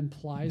because it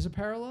implies a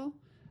parallel.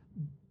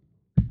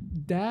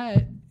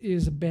 That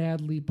is a bad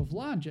leap of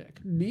logic.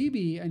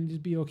 Maybe I need to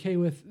be okay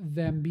with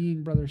them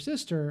being brother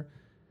sister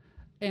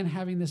and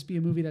having this be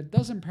a movie that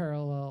doesn't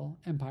parallel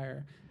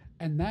Empire.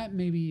 And that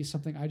may be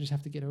something I just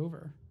have to get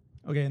over.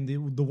 Okay, and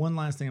the one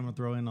last thing I'm going to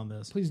throw in on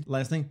this. Please.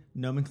 Last thing,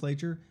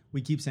 nomenclature.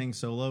 We keep saying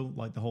Solo,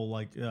 like the whole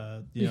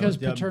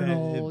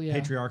patriarchy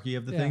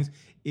of the things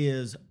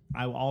is.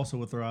 I also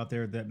would throw out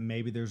there that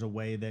maybe there's a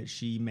way that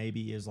she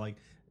maybe is like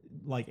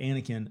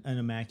Anakin, an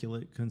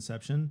immaculate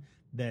conception,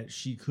 that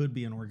she could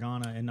be an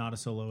Organa and not a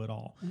Solo at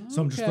all. Okay.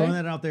 So I'm just throwing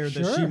that out there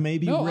that she may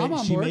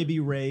be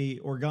Rey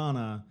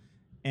Organa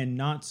and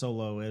not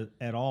Solo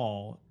at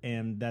all,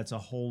 and that's a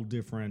whole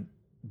different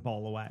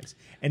ball of wax.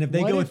 And if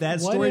they go with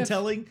that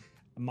storytelling,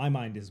 my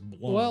mind is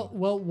blown.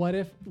 Well, what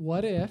if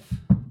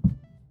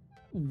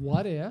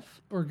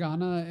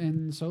Organa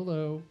and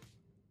Solo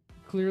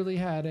clearly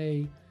had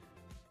a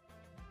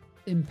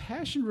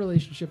impassioned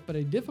relationship, but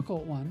a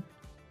difficult one,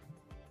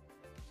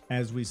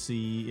 as we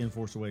see in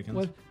Force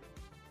Awakens?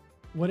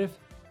 What if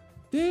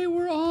they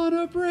were on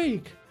a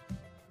break,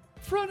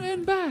 front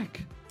and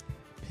back?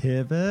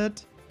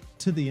 Pivot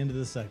to the end of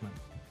the segment.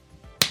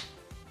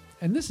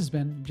 And this has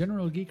been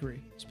General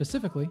Geekery,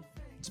 specifically.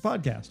 It's a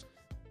podcast.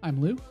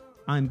 I'm Lou.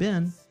 I'm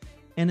Ben.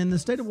 And in the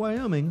state of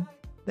Wyoming,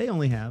 they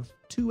only have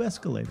 2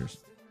 escalators.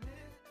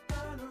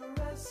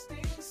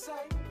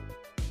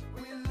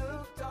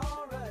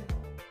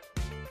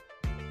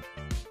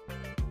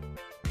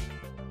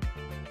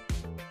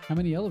 How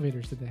many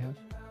elevators did they have?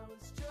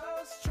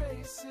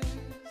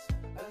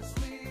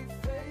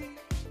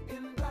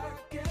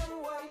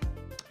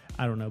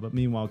 I don't know, but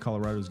meanwhile,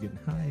 Colorado's getting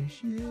high as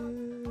shit.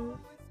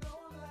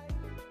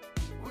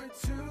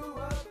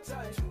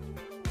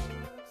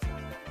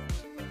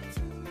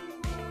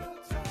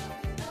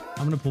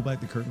 I'm going to pull back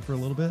the curtain for a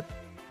little bit.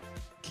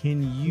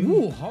 Can you...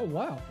 Ooh, oh,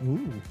 wow.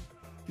 Ooh.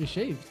 You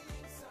shaved.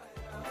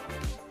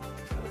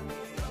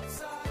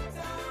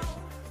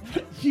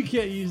 You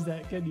can't use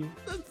that, can you?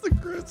 That's the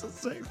grossest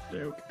sex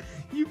joke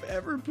you've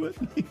ever put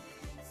me.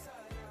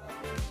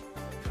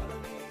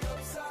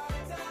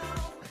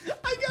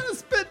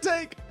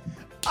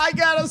 I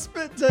got a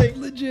spit take.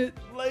 Legit.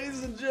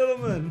 Ladies and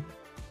gentlemen.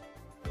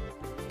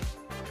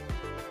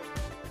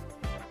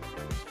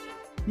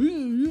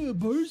 Yeah,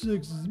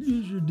 parsecs is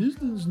measure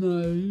distance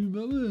now.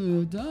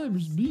 Time or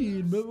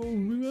speed. I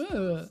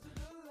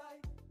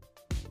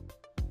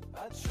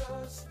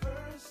trust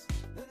first,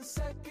 then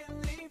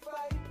secondly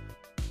fight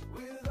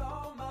with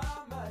all my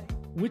might.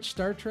 Which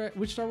Star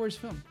Wars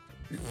film?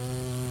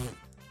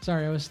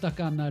 Sorry, I was stuck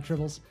on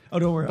Tribbles. Oh,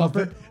 don't worry.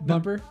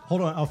 Bumper.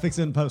 Hold on, I'll fix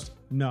it in post.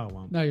 No, I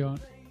won't. No, you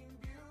won't.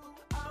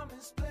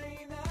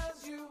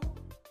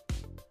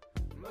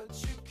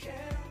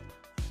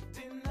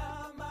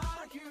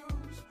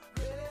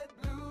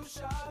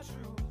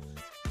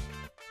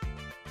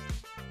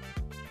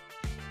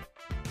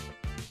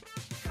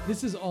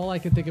 This is all I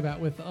can think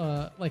about with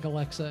like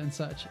Alexa and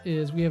such,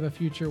 is we have a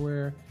future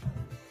where,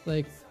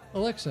 like,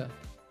 Alexa,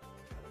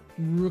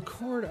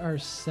 record our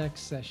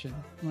sex session.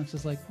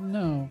 Alexa's like,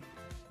 no,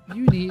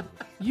 you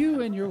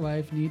and your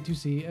wife need to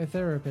see a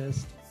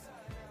therapist.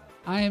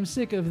 I am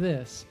sick of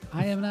this.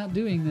 I am not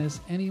doing this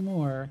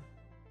anymore.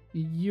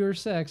 Your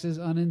sex is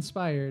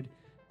uninspired.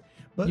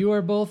 But you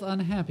are both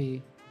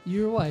unhappy.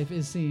 Your wife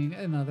is seeing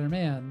another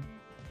man.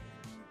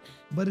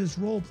 But it's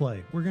role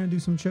play. We're going to do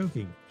some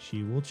choking.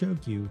 She will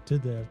choke you to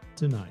death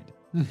tonight.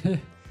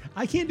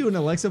 I can't do an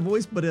Alexa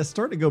voice, but it's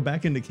starting to go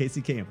back into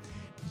Casey Cam.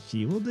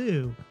 She will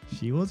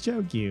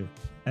choke you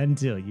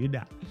until you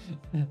die.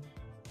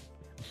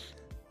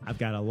 I've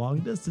got a long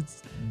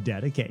distance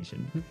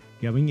dedication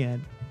coming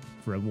in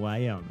from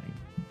Wyoming,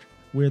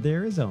 where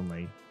there is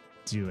only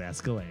 2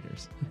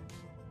 escalators.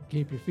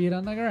 Keep your feet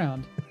on the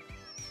ground,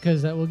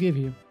 because that will give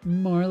you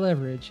more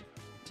leverage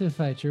to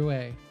fight your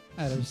way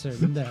out of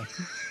certain death.